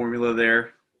the formula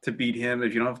there to beat him.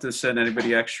 If you don't have to send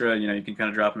anybody extra, you can kind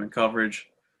of drop him in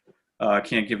coverage.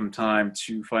 Can't give him time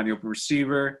to find the open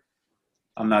receiver.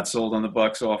 I'm not sold on the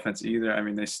Bucs offense either. I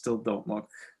mean, they still don't look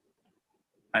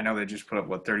 – I know they just put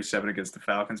up, 37 against the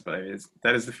Falcons, but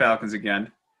that is the Falcons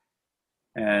again.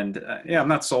 And, I'm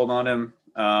not sold on him.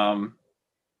 I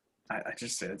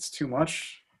just say it's too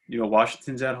much.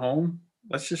 Washington's at home.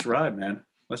 Let's just ride, man.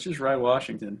 Let's just ride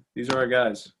Washington. These are our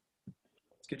guys.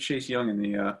 Let's get Chase Young in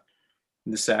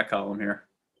the sack column here.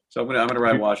 So I'm gonna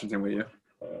ride Washington with you.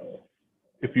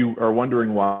 If you are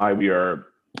wondering why we are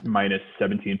minus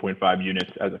 17.5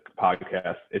 units as a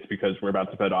podcast, it's because we're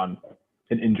about to bet on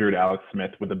an injured Alex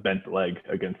Smith with a bent leg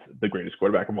against the greatest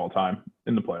quarterback of all time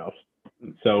in the playoffs.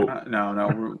 So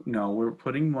we're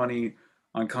putting money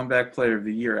on comeback player of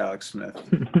the year, Alex Smith.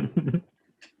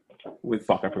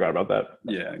 I forgot about that.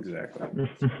 Yeah, exactly.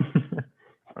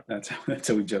 That's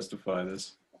how we justify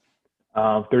this.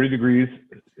 30 degrees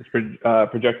is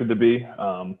projected to be.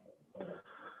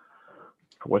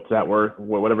 What's that worth?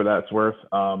 Whatever that's worth.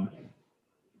 I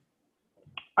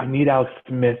need Alex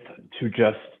Smith to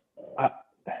just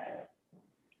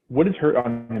what is hurt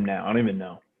on him now? I don't even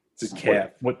know. It's his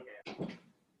calf. What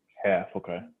calf?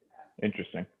 Okay.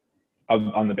 Interesting.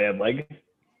 On the bad leg?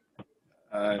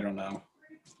 I don't know.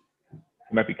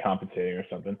 It might be compensating or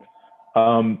something.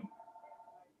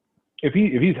 If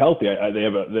he's healthy,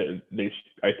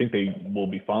 I think they will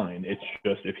be fine. It's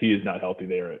just if he is not healthy,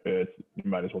 you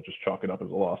might as well just chalk it up as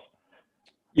a loss.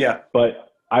 Yeah.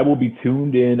 But I will be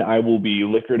tuned in. I will be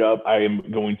liquored up. I am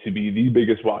going to be the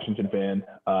biggest Washington fan,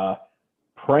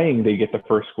 praying they get the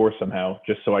first score somehow,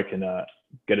 just so I can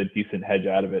get a decent hedge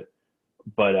out of it.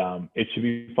 But it should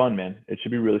be fun, man. It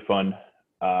should be really fun.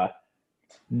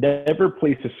 Never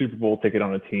place a Super Bowl ticket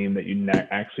on a team that you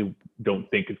actually don't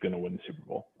think is going to win the Super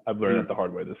Bowl. I've learned that the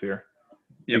hard way this year.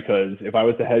 Yep. Because if I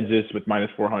was to hedge this with minus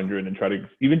 400 and try to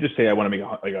even just say I want to make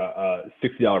a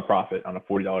 $60 profit on a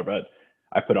 $40 bet,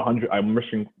 I put 100. I'm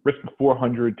risking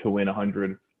 400 to win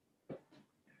 100.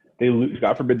 They lose.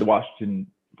 God forbid the Washington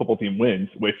football team wins,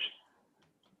 which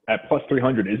at plus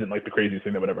 300 isn't like the craziest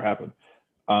thing that would ever happen.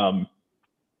 I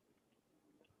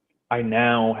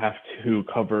now have to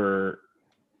cover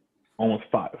almost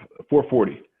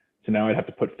 440. So now I'd have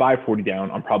to put 540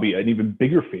 down on probably an even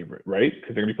bigger favorite, right?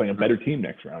 Because they're going to be playing a better team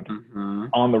next round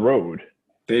on the road.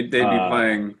 They'd be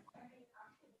playing.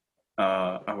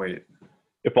 Wait.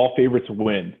 If all favorites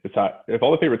win,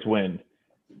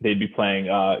 they'd be playing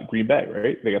Green Bay,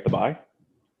 right? They got the bye.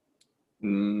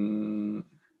 All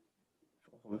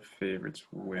the favorites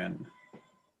win.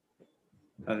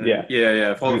 Yeah.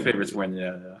 If all the favorites win,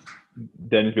 yeah.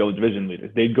 Then it'd be all the division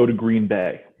leaders. They'd go to Green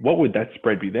Bay. What would that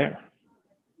spread be there?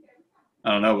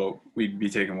 I don't know, but we'd be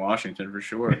taking Washington for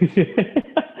sure.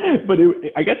 But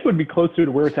I guess it would be closer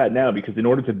to where it's at now because in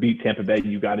order to beat Tampa Bay,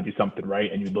 you got to do something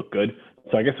right and you look good.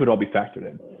 So I guess it would all be factored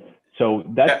in. So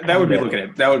that would be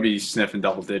that would be sniffing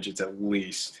double digits at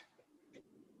least.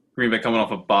 Green Bay coming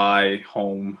off a bye,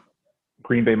 home.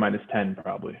 Green Bay minus 10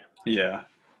 probably. Yeah.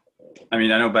 I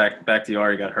mean, I know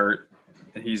Bakhtiari got hurt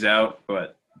and he's out,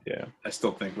 but yeah, I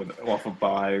still think off a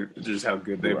bye, just how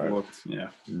good they've looked. Yeah.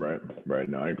 Right.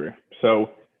 No, I agree. So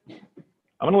I'm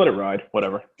going to let it ride,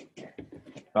 whatever.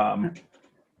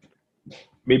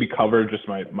 Maybe cover just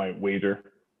my wager,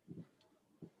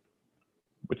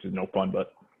 which is no fun,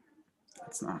 but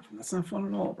that's not fun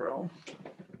at all, bro.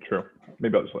 True.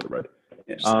 Maybe I'll just let it ride.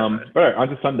 Yeah, all right, on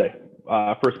to Sunday.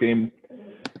 First game,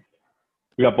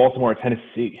 we got Baltimore at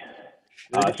Tennessee.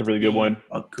 It's a really good one.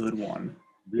 A good one.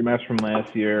 Rematch from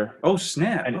last year. Oh,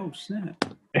 snap.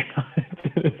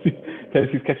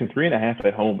 Tennessee's catching 3.5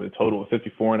 at home with a total of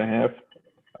 54.5.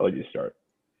 I'll let you start.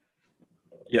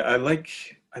 Yeah, I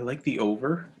like the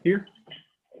over here.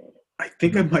 I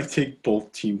think I might take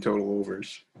both team total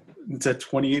overs. It's at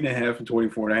 28.5 and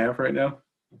 24.5 right now.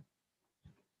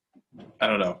 I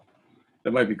don't know.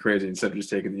 That might be crazy instead of just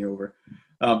taking the over.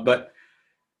 But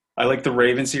I like the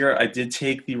Ravens here. I did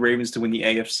take the Ravens to win the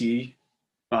AFC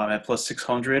at plus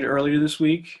 600 earlier this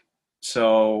week.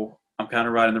 So I'm kind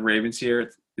of riding the Ravens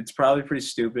here. It's probably pretty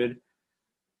stupid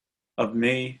of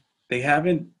me. They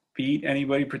haven't beat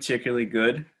anybody particularly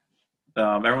good.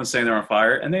 Everyone's saying they're on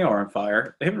fire, and they are on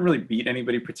fire. They haven't really beat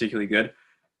anybody particularly good.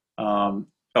 I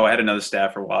had another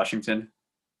stat for Washington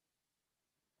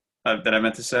that I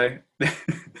meant to say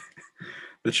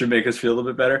that should make us feel a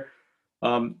little bit better.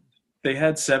 They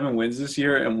had 7 wins this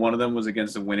year, and one of them was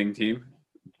against a winning team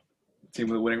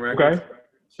with a winning record. Okay.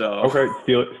 So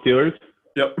Steelers.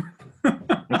 Yep.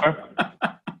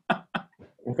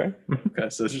 Okay. Okay.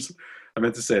 So I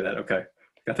meant to say that. Okay,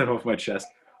 got that off my chest.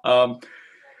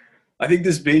 I think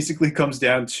this basically comes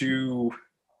down to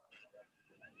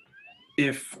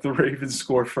if the Ravens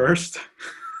score first.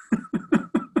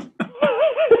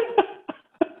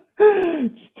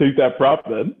 Take that prop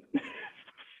then.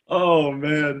 Oh,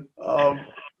 man. All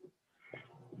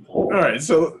right,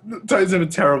 so the Titans have a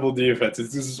terrible defense.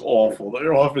 This is awful.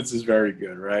 Their offense is very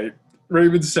good, right?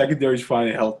 Ravens' secondary is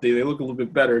finally healthy. They look a little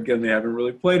bit better. Again, they haven't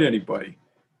really played anybody.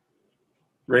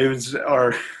 Ravens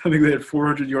I think they had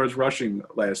 400 yards rushing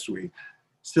last week.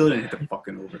 Still didn't hit the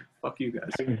fucking over. Fuck you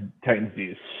guys. Titans D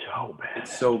is so bad.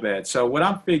 It's so bad. So what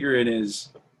I'm figuring is,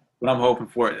 what I'm hoping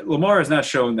for, Lamar has not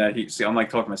shown that I'm like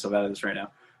talking myself out of this right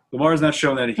now. Lamar has not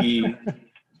shown that he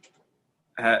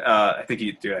I think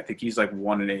he's like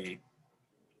 1-8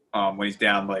 when he's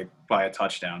down like by a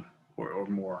touchdown or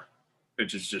more,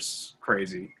 which is just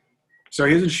crazy. So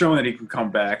he hasn't shown that he can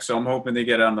come back. So I'm hoping they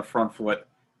get on the front foot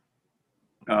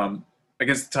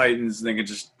against the Titans. And they can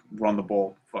just run the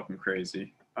ball fucking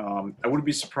crazy. I wouldn't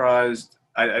be surprised.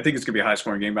 I think it's gonna be a high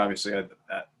scoring game. Obviously, I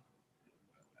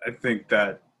think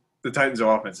that the Titans'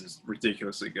 offense is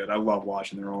ridiculously good. I love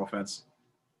watching their offense.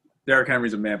 Derrick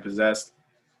Henry's a man possessed.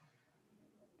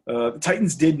 The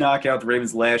Titans did knock out the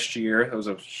Ravens last year. That was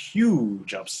a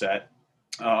huge upset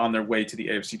on their way to the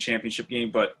AFC Championship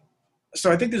game.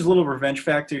 So I think there's a little revenge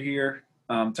factor here.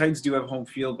 Titans do have home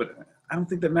field, but I don't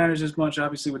think that matters as much,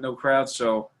 obviously, with no crowd.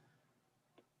 So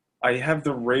I have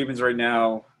the Ravens right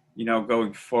now,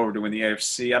 going forward to win the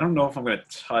AFC. I don't know if I'm going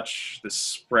to touch the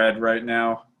spread right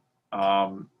now.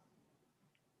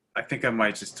 I think I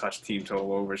might just touch team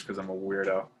total overs because I'm a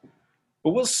weirdo. But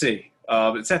we'll see.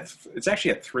 It's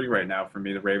actually at 3 right now for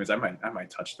me, the Ravens. I might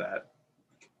touch that.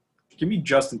 Give me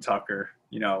Justin Tucker,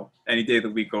 any day of the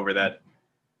week over that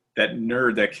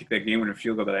nerd that kicked that game-winning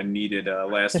field goal that I needed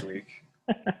last week.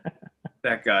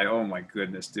 That guy, oh my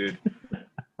goodness, dude.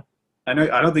 I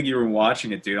don't think you were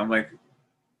watching it, dude. I'm like,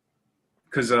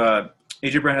 because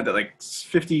AJ Brown had that like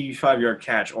 55-yard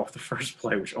catch off the first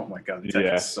play, which, oh my god, the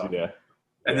Texans suck. Yeah.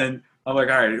 And then I'm like,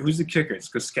 all right, who's the kicker? It's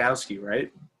Gostkowski,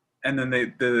 right? And then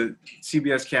the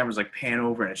CBS cameras like pan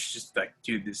over, and it's just like,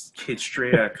 dude, this kid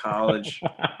straight out of college,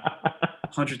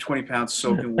 120 pounds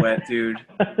soaking wet, dude.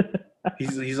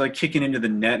 He's like kicking into the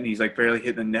net, and he's like barely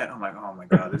hitting the net. I'm like, oh my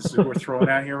god, this is what we're throwing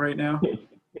out here right now.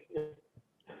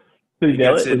 He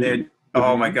gets in there.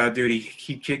 Oh my god, dude,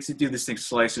 he kicks it, dude. This thing's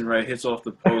slicing right, hits off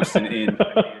the post and in.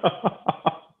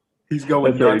 He's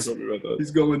going nuts. He's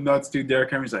going nuts, dude.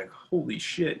 Derrick Henry's like, holy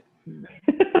shit.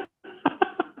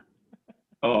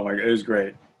 Oh my god, it was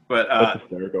great. But that's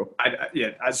hysterical.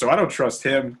 So I don't trust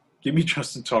him. Give me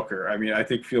Justin Tucker. I mean, I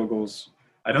think field goals.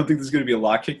 I don't think there's going to be a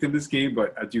lot kicked in this game,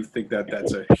 but I do think that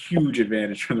that's a huge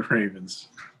advantage for the Ravens.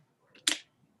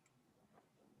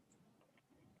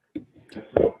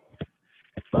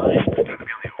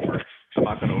 I'm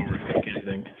not going to overthink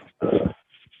anything.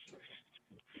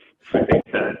 I think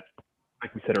that,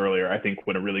 like we said earlier, I think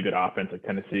when a really good offense like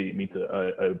Tennessee meets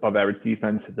a above-average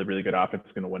defense, it's a really good offense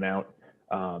is going to win out.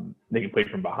 They can play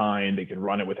from behind. They can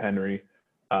run it with Henry.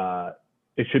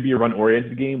 It should be a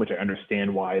run-oriented game, which I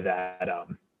understand why that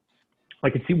I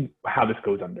can see how this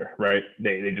goes under, right?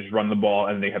 They just run the ball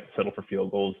and they have to settle for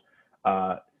field goals.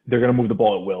 They're going to move the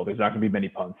ball at will. There's not going to be many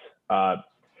punts. I'll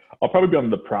probably be on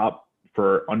the prop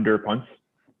for under punts.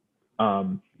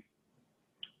 Got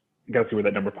to see where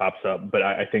that number pops up. But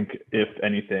I think if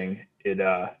anything, it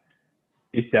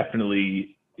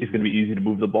definitely is going to be easy to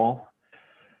move the ball.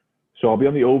 So I'll be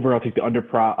on the over. I'll take the under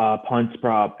punts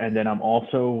prop. And then I'm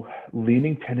also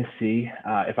leaning Tennessee.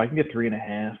 If I can get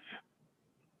 3.5,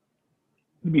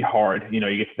 it'd be hard. You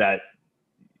get to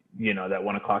that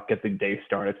 1 o'clock get the day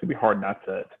started. It's gonna be hard not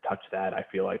to touch that. I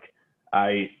feel like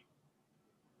if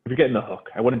you're getting the hook,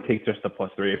 I wouldn't take just the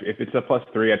 +3. If it's a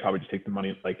 +3, I'd probably just take the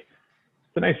money. Like,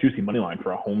 it's a nice juicy money line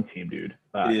for a home team, dude.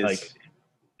 It is.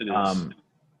 It is.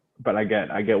 But I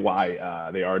get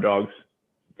why they are dogs.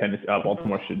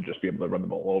 Baltimore should just be able to run the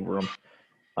ball over them.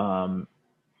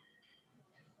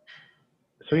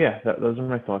 So yeah, those are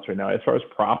my thoughts right now. As far as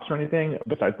props or anything,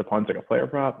 besides the punts, like a player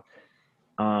prop,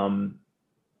 I'd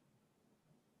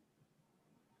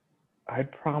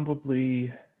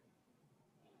probably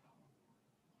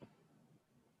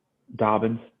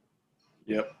Dobbins.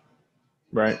 Yep.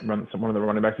 Right, one of the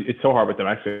running backs. It's so hard with them.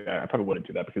 Actually, I probably wouldn't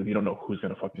do that because you don't know who's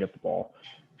going to fucking get the ball.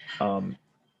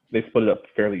 They split it up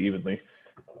fairly evenly.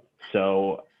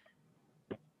 So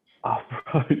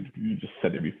you just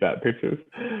sending me fat pictures.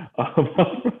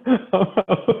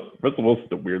 Russell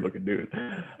Wilson's a weird looking dude.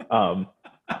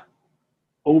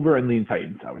 Over and lean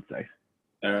Titans, I would say.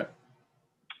 All right.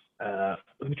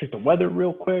 Let me check the weather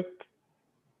real quick.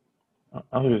 I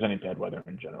don't think there's any bad weather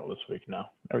in general this week. No,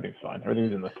 everything's fine.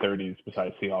 Everything's in the 30s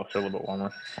besides Seahawks are a little bit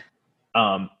warmer.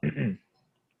 All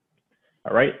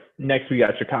right. Next, we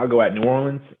got Chicago at New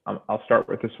Orleans. I'll start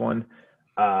with this one.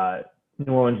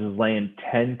 New Orleans is laying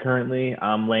 10 currently.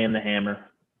 I'm laying the hammer.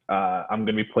 I'm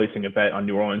going to be placing a bet on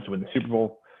New Orleans to win the Super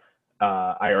Bowl.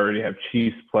 I already have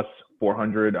Chiefs plus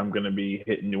 400. I'm going to be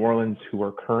hitting New Orleans, who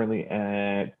are currently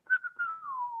at,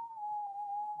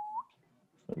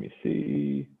 let me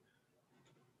see.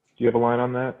 Do you have a line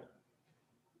on that?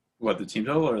 What, the team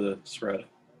total or the spread?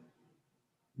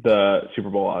 The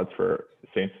Super Bowl odds for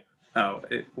Saints. Oh,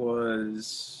 it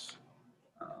was.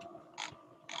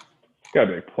 It's got to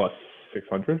be like plus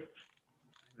 600. It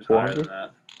was higher than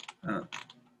that.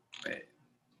 Wait.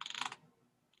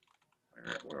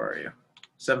 Where are you?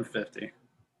 750.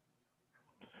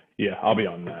 Yeah, I'll be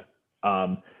on that.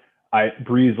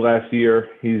 Breeze last year.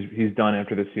 He's done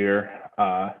after this year.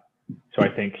 So I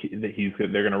think that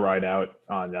they're going to ride out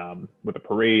on with a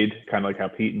parade, kind of like how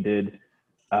Peyton did,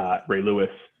 Ray Lewis.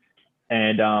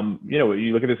 And,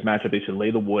 you look at this matchup, they should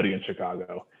lay the wood against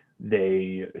Chicago.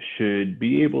 They should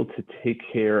be able to take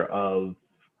care of,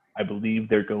 I believe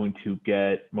they're going to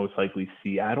get most likely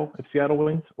Seattle, if Seattle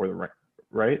wins, or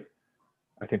right?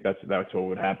 I think that's what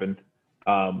would happen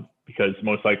because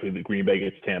most likely the Green Bay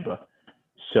gets Tampa.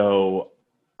 So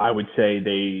I would say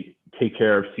they take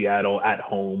care of Seattle at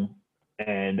home.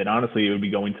 And then honestly, it would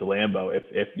be going to Lambeau if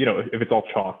it's all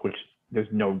chalk, which there's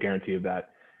no guarantee of that.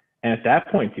 And at that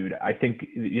point, dude, I think,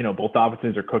 both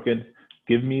offenses are cooking.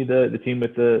 Give me the team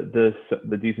with the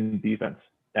decent defense.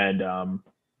 And at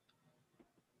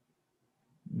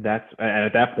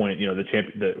that point,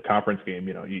 the conference game,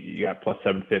 you got plus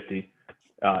 750.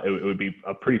 It would be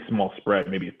a pretty small spread,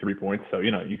 maybe 3 points. So,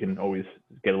 you can always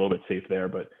get a little bit safe there.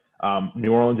 But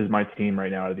New Orleans is my team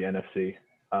right now out of the NFC.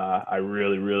 I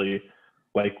really, really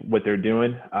like what they're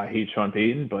doing. I hate Sean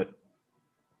Payton, but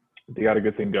they got a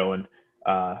good thing going.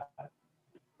 So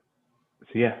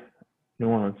yeah, New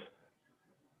Orleans.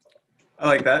 I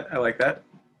like that.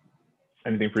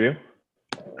 Anything for you?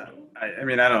 I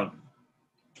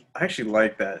actually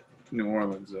like that New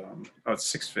Orleans. It's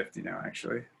 650 now,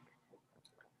 actually.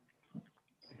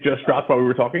 Just dropped while we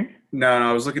were talking? No,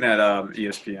 I was looking at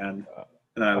ESPN, and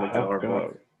then I looked at our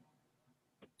book.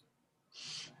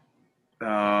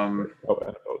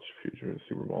 NFL's future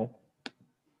Super Bowl.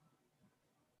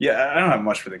 Yeah, I don't have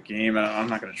much for the game. I'm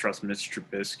not going to trust Mitch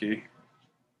Trubisky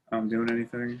doing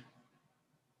anything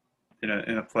in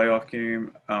a playoff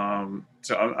game.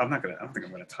 So I'm not going to. I don't think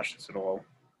I'm going to touch this at all.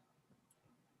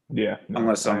 Yeah,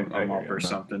 unless I'm up for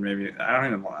something. Maybe I don't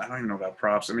even know about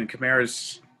props. I mean,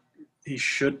 Kamara's he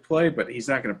should play, but he's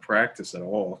not going to practice at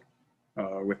all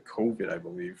with COVID, I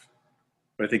believe.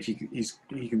 But I think he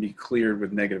can be cleared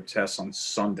with negative tests on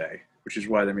Sunday, which is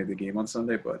why they made the game on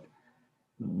Sunday. But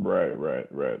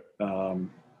right.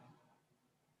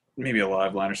 Maybe a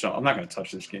live line or something. I'm not going to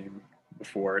touch this game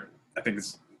before it. I think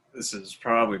this is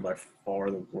probably by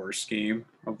far the worst game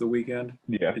of the weekend.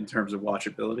 Yeah. In terms of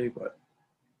watchability, but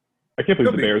I can't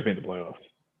believe the Bears made the playoffs.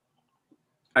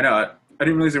 I know. I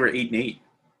didn't realize they were 8-8.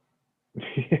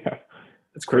 Yeah,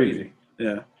 it's crazy.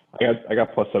 Yeah. I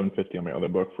got plus 750 on my other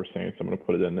book for Saints. I'm going to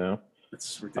put it in now.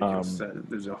 It's ridiculous.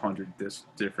 There's 100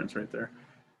 difference right there.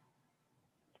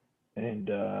 And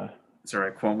it's all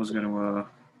right. Cuomo's going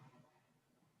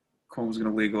to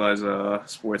legalize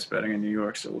sports betting in New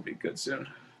York, so we'll be good soon.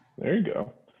 There you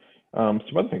go. Some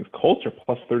other things. Colts are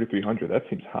plus 3,300. That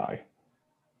seems high.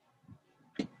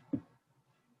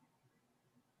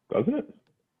 Doesn't it?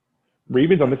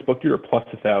 Ravens on this book here are plus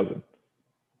 1,000.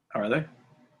 Are they?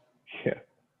 Yeah.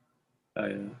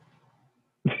 Yeah.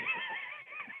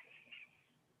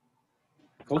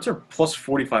 Colts are plus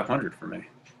 4,500 for me.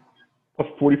 Plus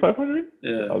 4,500?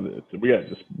 Yeah. Oh, we got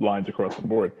just lines across the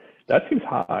board. That seems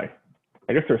high.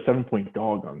 I guess they're a 7-point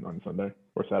dog on Sunday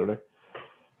or Saturday.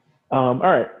 All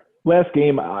right. Last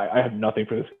game, I have nothing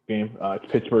for this game.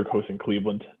 It's Pittsburgh hosting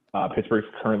Cleveland. Pittsburgh's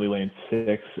currently laying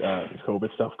 6. There's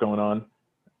COVID stuff going on.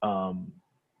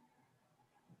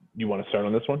 You want to start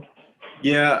on this one?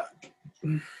 Yeah.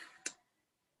 I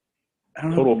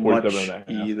don't Total know much 47.5.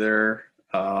 either.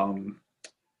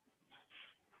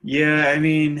 Yeah, I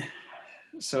mean,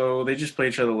 so they just played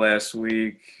each other last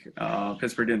week.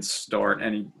 Pittsburgh didn't start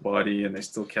anybody, and they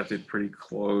still kept it pretty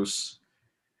close.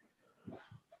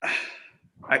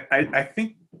 I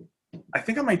think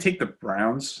I might take the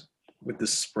Browns with the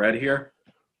spread here.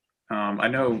 I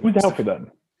know who's out for them.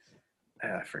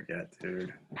 I forget,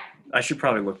 dude. I should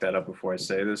probably look that up before I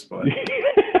say this, but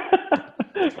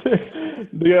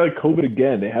they got like COVID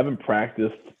again. They haven't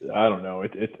practiced. I don't know.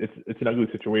 It's an ugly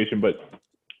situation, but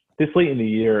this late in the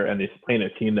year, and they're playing a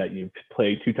team that you've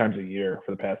played 2 times a year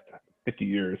for the past 50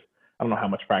 years. I don't know how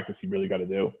much practice you really got to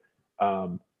do.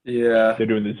 Yeah, they're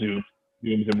doing the Zooms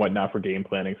and whatnot for game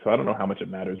planning, so I don't know how much it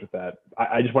matters with that.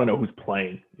 I just want to know who's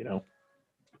playing. You know.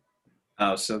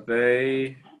 Oh, so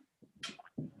they're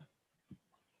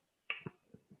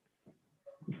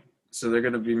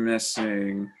going to be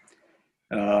missing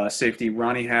safety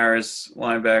Ronnie Harris,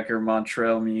 linebacker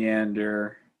Montrell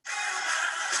Meander.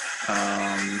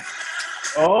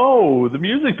 Oh, the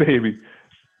music, baby.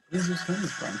 Where's this coming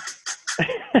from?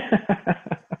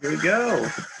 Here we go.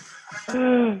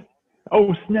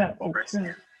 Oh, snap. Oh,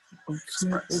 snap. Oh,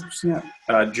 snap. Oh, snap.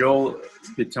 Joel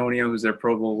Bitonio, who's their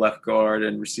Pro Bowl left guard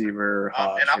and receiver.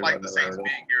 And I like the Saints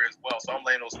being here as well, so I'm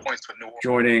laying those points for New Orleans.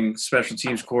 Joining special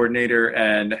teams coordinator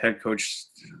and head coach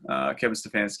Kevin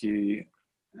Stefanski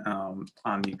on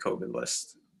the COVID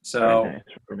list. So,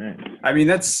 very nice. I mean,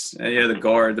 that's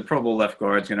the Pro Bowl left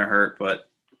guard is going to hurt, but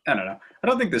I don't know. I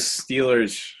don't think the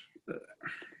Steelers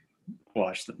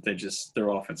their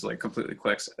offense like completely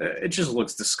clicks. It just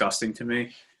looks disgusting to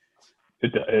me.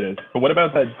 It is. But what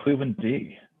about that Cleveland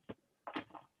D?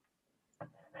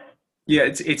 Yeah,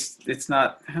 it's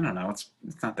not. I don't know. It's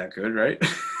not that good, right?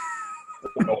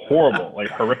 Horrible, like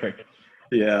horrific.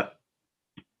 Yeah.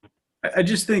 I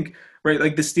just think, right,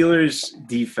 like the Steelers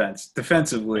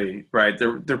defensively, right,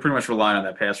 they're pretty much relying on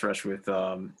that pass rush with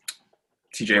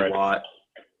TJ Watt.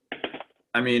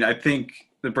 I mean, I think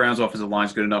the Browns offensive line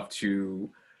is good enough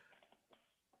to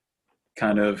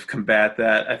kind of combat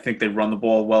that. I think they run the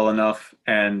ball well enough,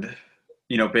 and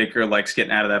Baker likes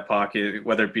getting out of that pocket,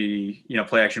 whether it be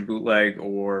play action bootleg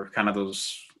or kind of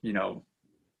those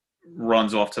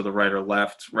runs off to the right or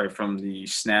left right from the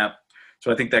snap.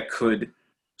 So I think that could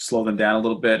slow them down a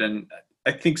little bit, and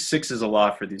I think 6 is a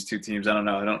lot for these two teams. I don't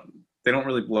know. They don't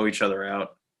really blow each other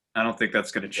out. I don't think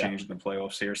that's going to change in the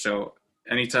playoffs here. So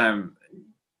anytime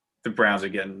a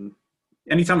division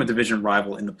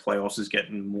rival in the playoffs is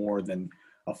getting more than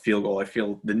a field goal, I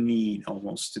feel the need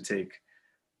almost to take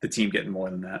the team getting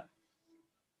more than that.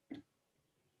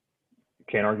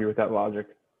 Can't argue with that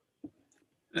logic.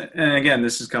 And again,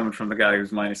 this is coming from the guy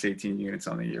who's minus 18 units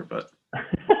on the year, but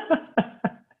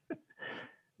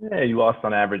yeah, you lost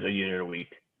on average a unit a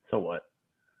week. So what?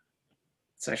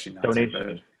 It's actually not so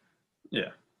bad. Yeah.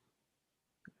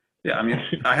 Yeah, I mean,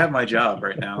 I have my job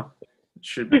right now.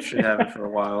 Should have it for a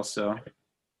while, so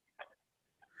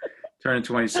turning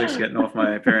 26, getting off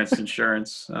my parents'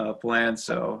 insurance plan,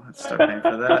 so let's start paying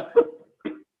for that.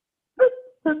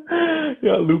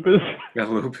 Got lupus. Got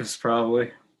lupus,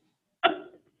 probably.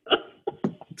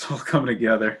 It's all coming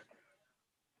together.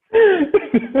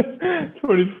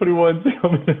 2021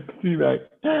 coming to T-Mac.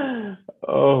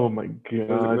 Oh my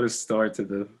god! What a start to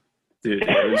the dude.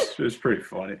 It was pretty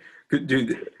funny,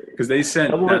 dude, because they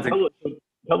sent.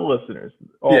 Tell the listeners.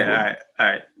 All right,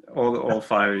 all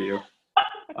 5 of you.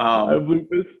 I have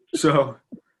lupus. So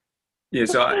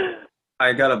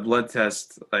I got a blood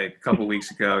test like a couple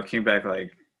weeks ago. It came back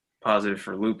like positive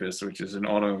for lupus, which is an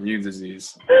autoimmune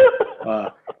disease,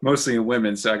 mostly in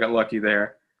women. So I got lucky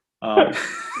there.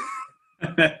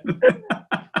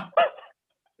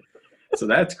 So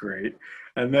that's great.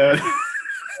 And then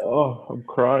I'm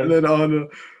crying. And then on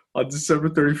December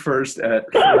 31st at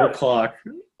 4:00,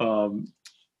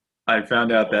 I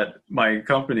found out that my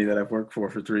company that I've worked for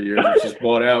 3 years was just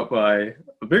bought out by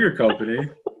a bigger company,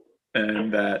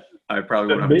 and that I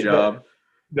probably won't have a job.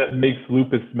 That makes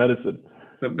lupus medicine.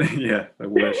 Yeah, I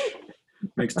wish.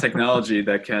 Makes technology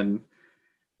that can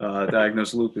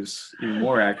diagnose lupus even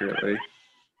more accurately.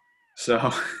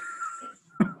 So,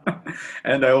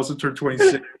 and I also turned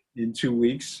 26 in 2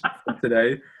 weeks from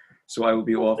today. So I will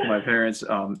be off my parents'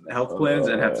 health plans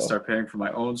and have to start paying for my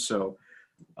own. So,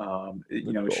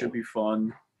 it should be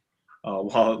fun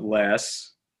while it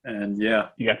lasts. And yeah.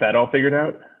 You got that all figured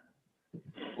out?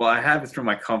 Well, I have it through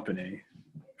my company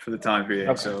for the time being.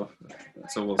 Okay. So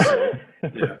we'll see.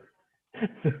 Yeah.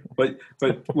 But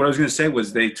what I was going to say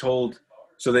was they told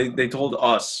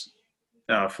us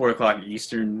 4:00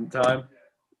 Eastern time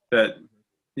that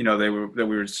we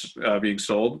were being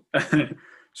sold.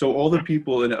 So all the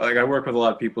people I work with a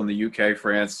lot of people in the UK,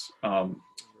 France, right.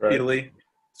 Italy.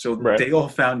 So they all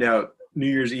found out New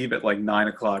Year's Eve at like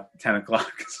 9:00, 10:00.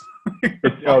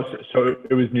 So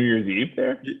it was New Year's Eve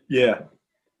there? Yeah.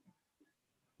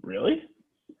 Really?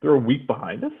 They're a week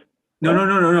behind us? No.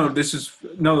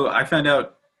 I found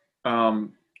out.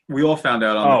 We all found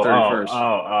out on the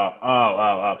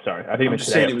 31st. Sorry. I think I'm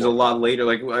just saying it was a lot later.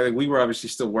 Like we were obviously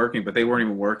still working, but they weren't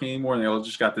even working anymore, and they all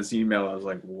just got this email. I was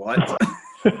like, "What?"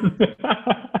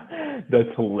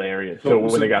 That's hilarious. So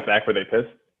when they got back, were they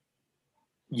pissed?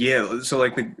 Yeah. So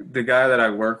like the guy that I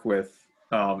work with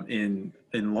in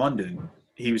London,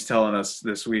 he was telling us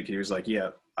this week. He was like, "Yeah."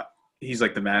 He's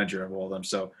like the manager of all of them.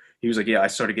 So he was like, "Yeah, I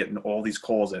started getting all these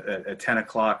calls at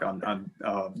 10:00 on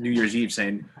New Year's Eve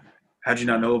saying, how'd you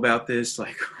not know about this?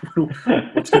 Like,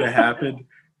 what's going to happen?"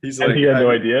 He's like, he had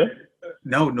no idea?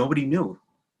 No, nobody knew.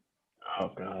 Oh,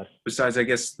 God. Besides, I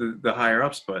guess, the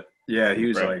higher-ups. But, yeah, he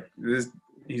was like,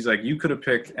 he's like, you could have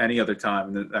picked any other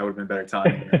time, and that would have been better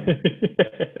time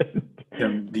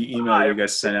than the email you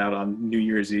guys sent out on New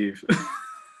Year's Eve.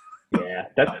 Yeah,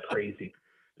 that's crazy.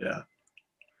 Yeah.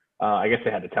 I guess they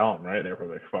had to tell him, right? They were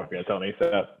probably like, fuck, yeah, tell me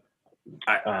ASAP.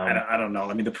 I don't know.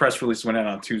 I mean, the press release went out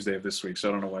on Tuesday of this week, so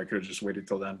I don't know why I could have just waited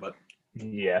till then. But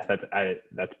yeah,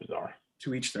 that's bizarre.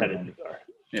 To each their own. That is bizarre.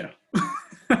 Yeah.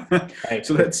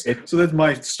 So that's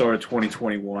my start of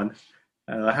 2021.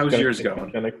 How's yours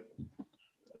going?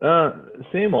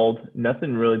 Same old.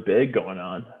 Nothing really big going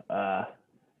on.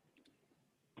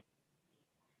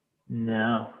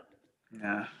 No.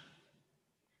 Nah.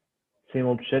 Same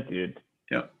old shit, dude.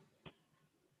 Yep.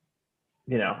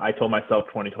 I told myself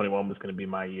 2021 was going to be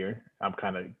my year. I'm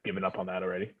kind of giving up on that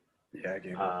already. Yeah, I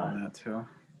gave up on that too.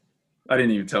 I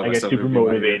didn't even tell myself. I get super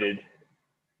motivated.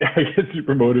 I get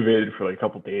super motivated for like a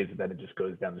couple days, and then it just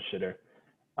goes down the shitter.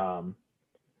 I'm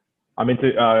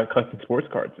into collecting sports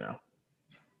cards now.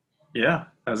 Yeah,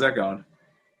 how's that going?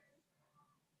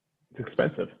 It's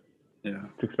expensive. Yeah,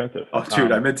 it's expensive. Oh,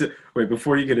 dude, I meant to wait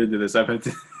before you get into this. I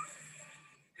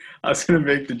was gonna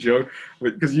make the joke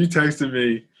because you texted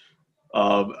me.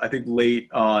 I think late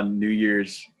on New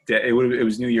Year's Day. It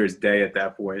was New Year's Day at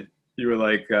that point. You were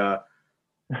like,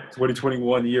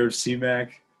 2021 year of CMAC.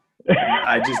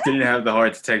 I just didn't have the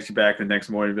heart to text you back the next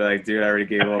morning and be like, dude, I already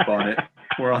gave up on it.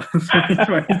 We're on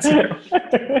 2022.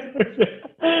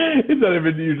 It's not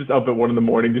even you just up at 1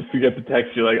 a.m. just to get the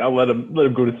text. You're like, I'll let him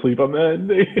go to sleep on that.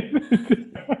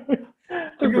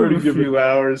 I'll give him a few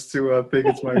hours to think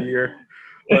it's my year.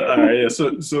 All right, yeah.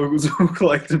 So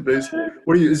collecting baseball.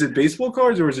 Is it baseball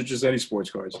cards or is it just any sports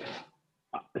cards?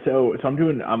 So I'm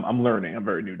learning. I'm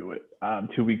very new to it.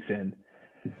 2 weeks in.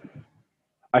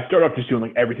 I start off just doing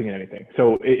like everything and anything.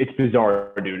 So it's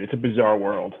bizarre, dude. It's a bizarre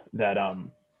world that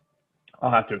I'll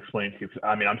have to explain to you because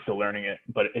I'm still learning it.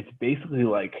 But it's basically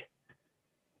like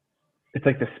it's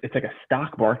like a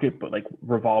stock market, but like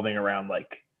revolving around like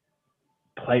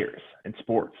players and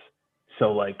sports.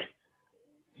 So like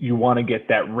you want to get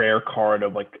that rare card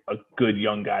of like a good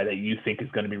young guy that you think is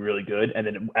going to be really good, and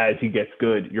then as he gets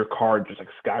good, your card just like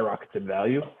skyrockets in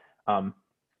value.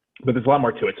 But there's a lot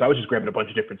more to it. So I was just grabbing a bunch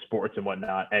of different sports and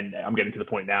whatnot. And I'm getting to the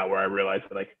point now where I realize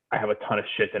that like I have a ton of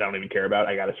shit that I don't even care about.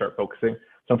 I got to start focusing.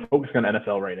 So I'm focusing on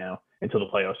NFL right now until the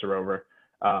playoffs are over.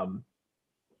 I'm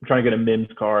trying to get a Mims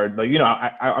card. Like,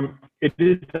 it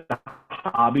is a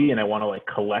hobby and I want to like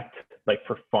collect like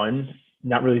for fun,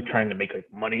 not really trying to make like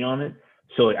money on it.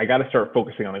 So like I got to start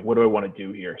focusing on like, what do I want to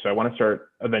do here? So I want to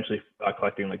start eventually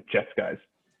collecting like Jets guys.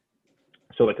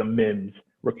 So like a Mims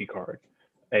rookie card,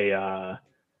 a,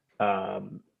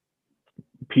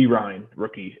 P. Ryan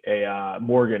rookie, a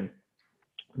Morgan,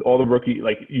 all the rookie,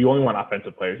 like you only want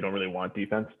offensive players, you don't really want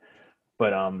defense,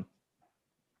 but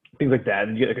things like that,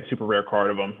 and you get like a super rare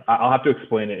card of them. I'll have to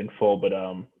explain it in full, but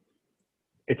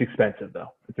it's expensive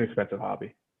though. It's an expensive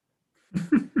hobby.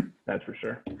 That's for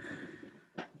sure,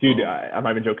 dude. I'm not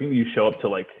even joking. You show up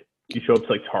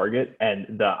to Target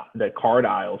and the card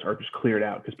aisles are just cleared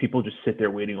out because people just sit there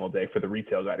waiting all day for the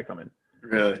retail guy to come in.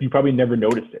 Really? You probably never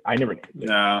noticed it. I never noticed it.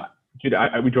 No. Dude,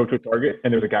 we drove to a Target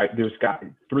and there was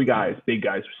three guys, big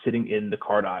guys, sitting in the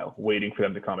card aisle waiting for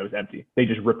them to come. It was empty. They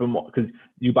just rip them all because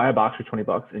you buy a box for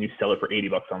 $20 and you sell it for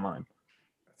 $80 online.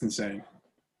 That's insane.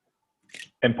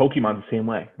 And Pokemon's the same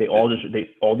way. All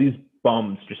these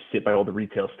bums just sit by all the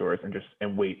retail stores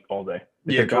and wait all day.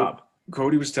 It's their job.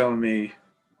 Cody was telling me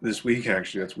this week,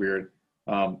 actually, that's weird.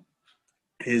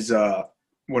 His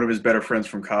one of his better friends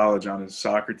from college on his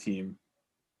soccer team,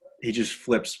 he just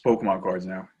flips Pokemon cards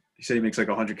now. He said he makes like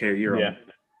 $100K a year. Yeah.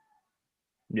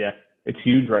 Yeah. It's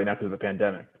huge right now because of the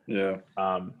pandemic. Yeah.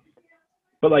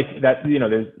 But like that,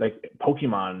 there's like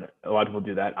Pokemon, a lot of people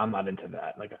do that. I'm not into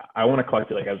that. Like I want to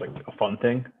collect it like as like a fun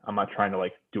thing. I'm not trying to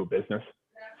like do a business.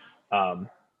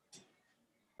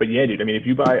 But yeah, dude, I mean, if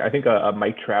you buy, I think a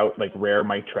Mike Trout, like rare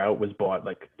Mike Trout was bought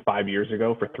like 5 years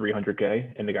ago for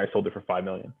 $300K and the guy sold it for $5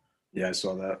 million. Yeah, I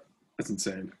saw that. That's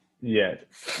insane. Yeah.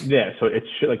 Yeah. So it's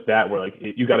shit like that where like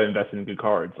you got to invest in good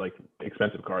cards, like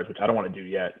expensive cards, which I don't want to do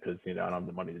yet because, I don't have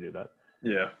the money to do that.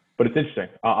 Yeah. But it's interesting.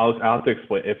 I'll have to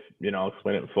explain I'll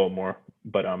explain it in full more.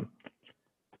 But I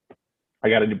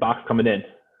got a new box coming in.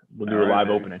 We'll do a live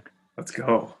opening. Let's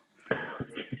go.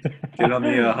 Get on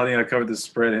the Honey I Covered the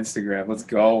Spread Instagram. Let's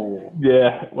go.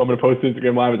 Yeah, well, I'm gonna post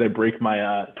Instagram live as I break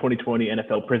my 2020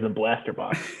 NFL Prism Blaster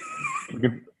box.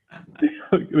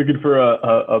 looking for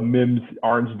a Mims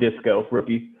Orange Disco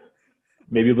rookie,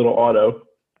 maybe a little auto.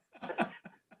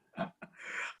 All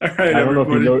right, I don't know if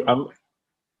you know.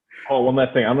 Oh, one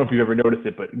last thing. I don't know if you've ever noticed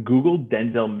it, but Google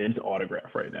Denzel Mims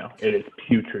autograph right now. It is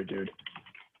putrid, dude.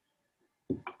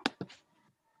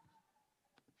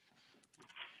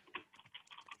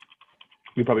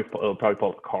 It'll probably pull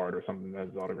up a card or something that has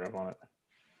his autograph on it.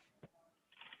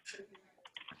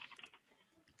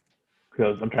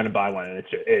 Because I'm trying to buy one and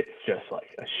it's just like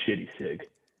a shitty sig.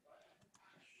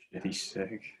 Shitty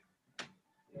sig.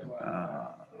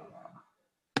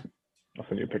 I'll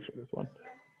send you a picture of this one.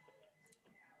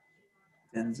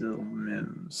 Denzel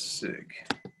Mims sig.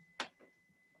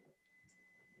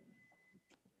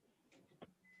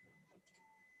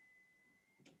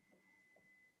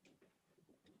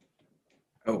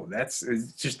 Oh, it's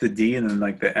just the D and then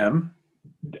like the M?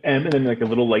 The M and then like a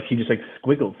little like he just like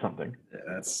squiggled something.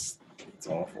 Yeah, it's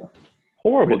awful.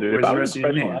 Horrible, dude. Where's the rest of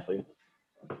your name?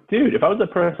 Dude, if I was a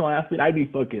professional athlete, I'd be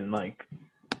fucking like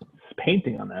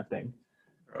painting on that thing.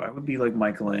 Bro, I would be like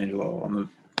Michelangelo on the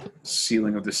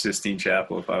ceiling of the Sistine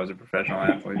Chapel if I was a professional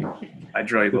athlete. I'd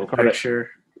draw you a little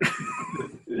picture.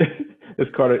 This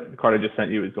card I just sent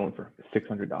you is going for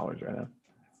 $600 right now.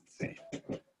 That's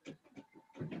insane.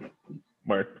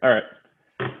 Word. All right.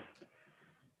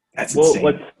 That's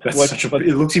insane.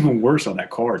 It looks even worse on that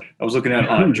card. I was looking at it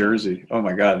on a jersey. Oh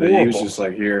my god, he was just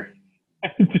like here.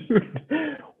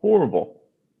 Dude, horrible.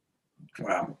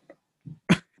 Wow.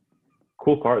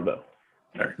 Cool card though.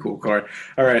 Very cool card.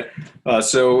 All right.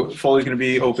 So Foley's going to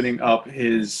be opening up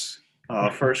his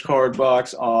first card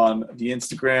box on the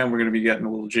Instagram. We're going to be getting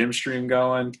a little gym stream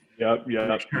going. Yep.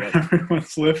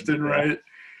 Everyone's lifting, right?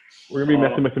 We're going to be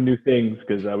messing with some new things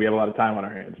because we have a lot of time on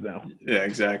our hands now. Yeah,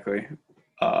 exactly.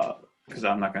 Because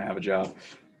I'm not going to have a job.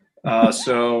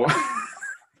 So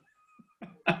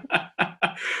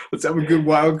let's have a good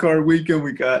wild card weekend.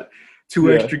 We got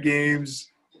 2 extra games.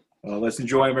 Let's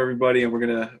enjoy them, everybody. And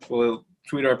we'll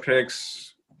tweet our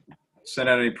picks, send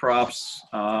out any props.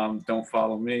 Don't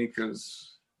follow me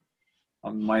because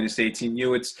I'm minus 18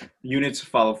 units.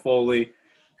 Follow Foley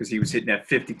because he was hitting at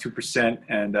 52%.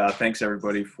 And thanks,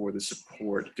 everybody, for the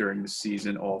support during the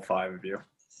season, all 5 of you.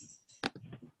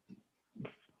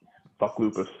 Fuck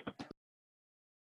Lupus.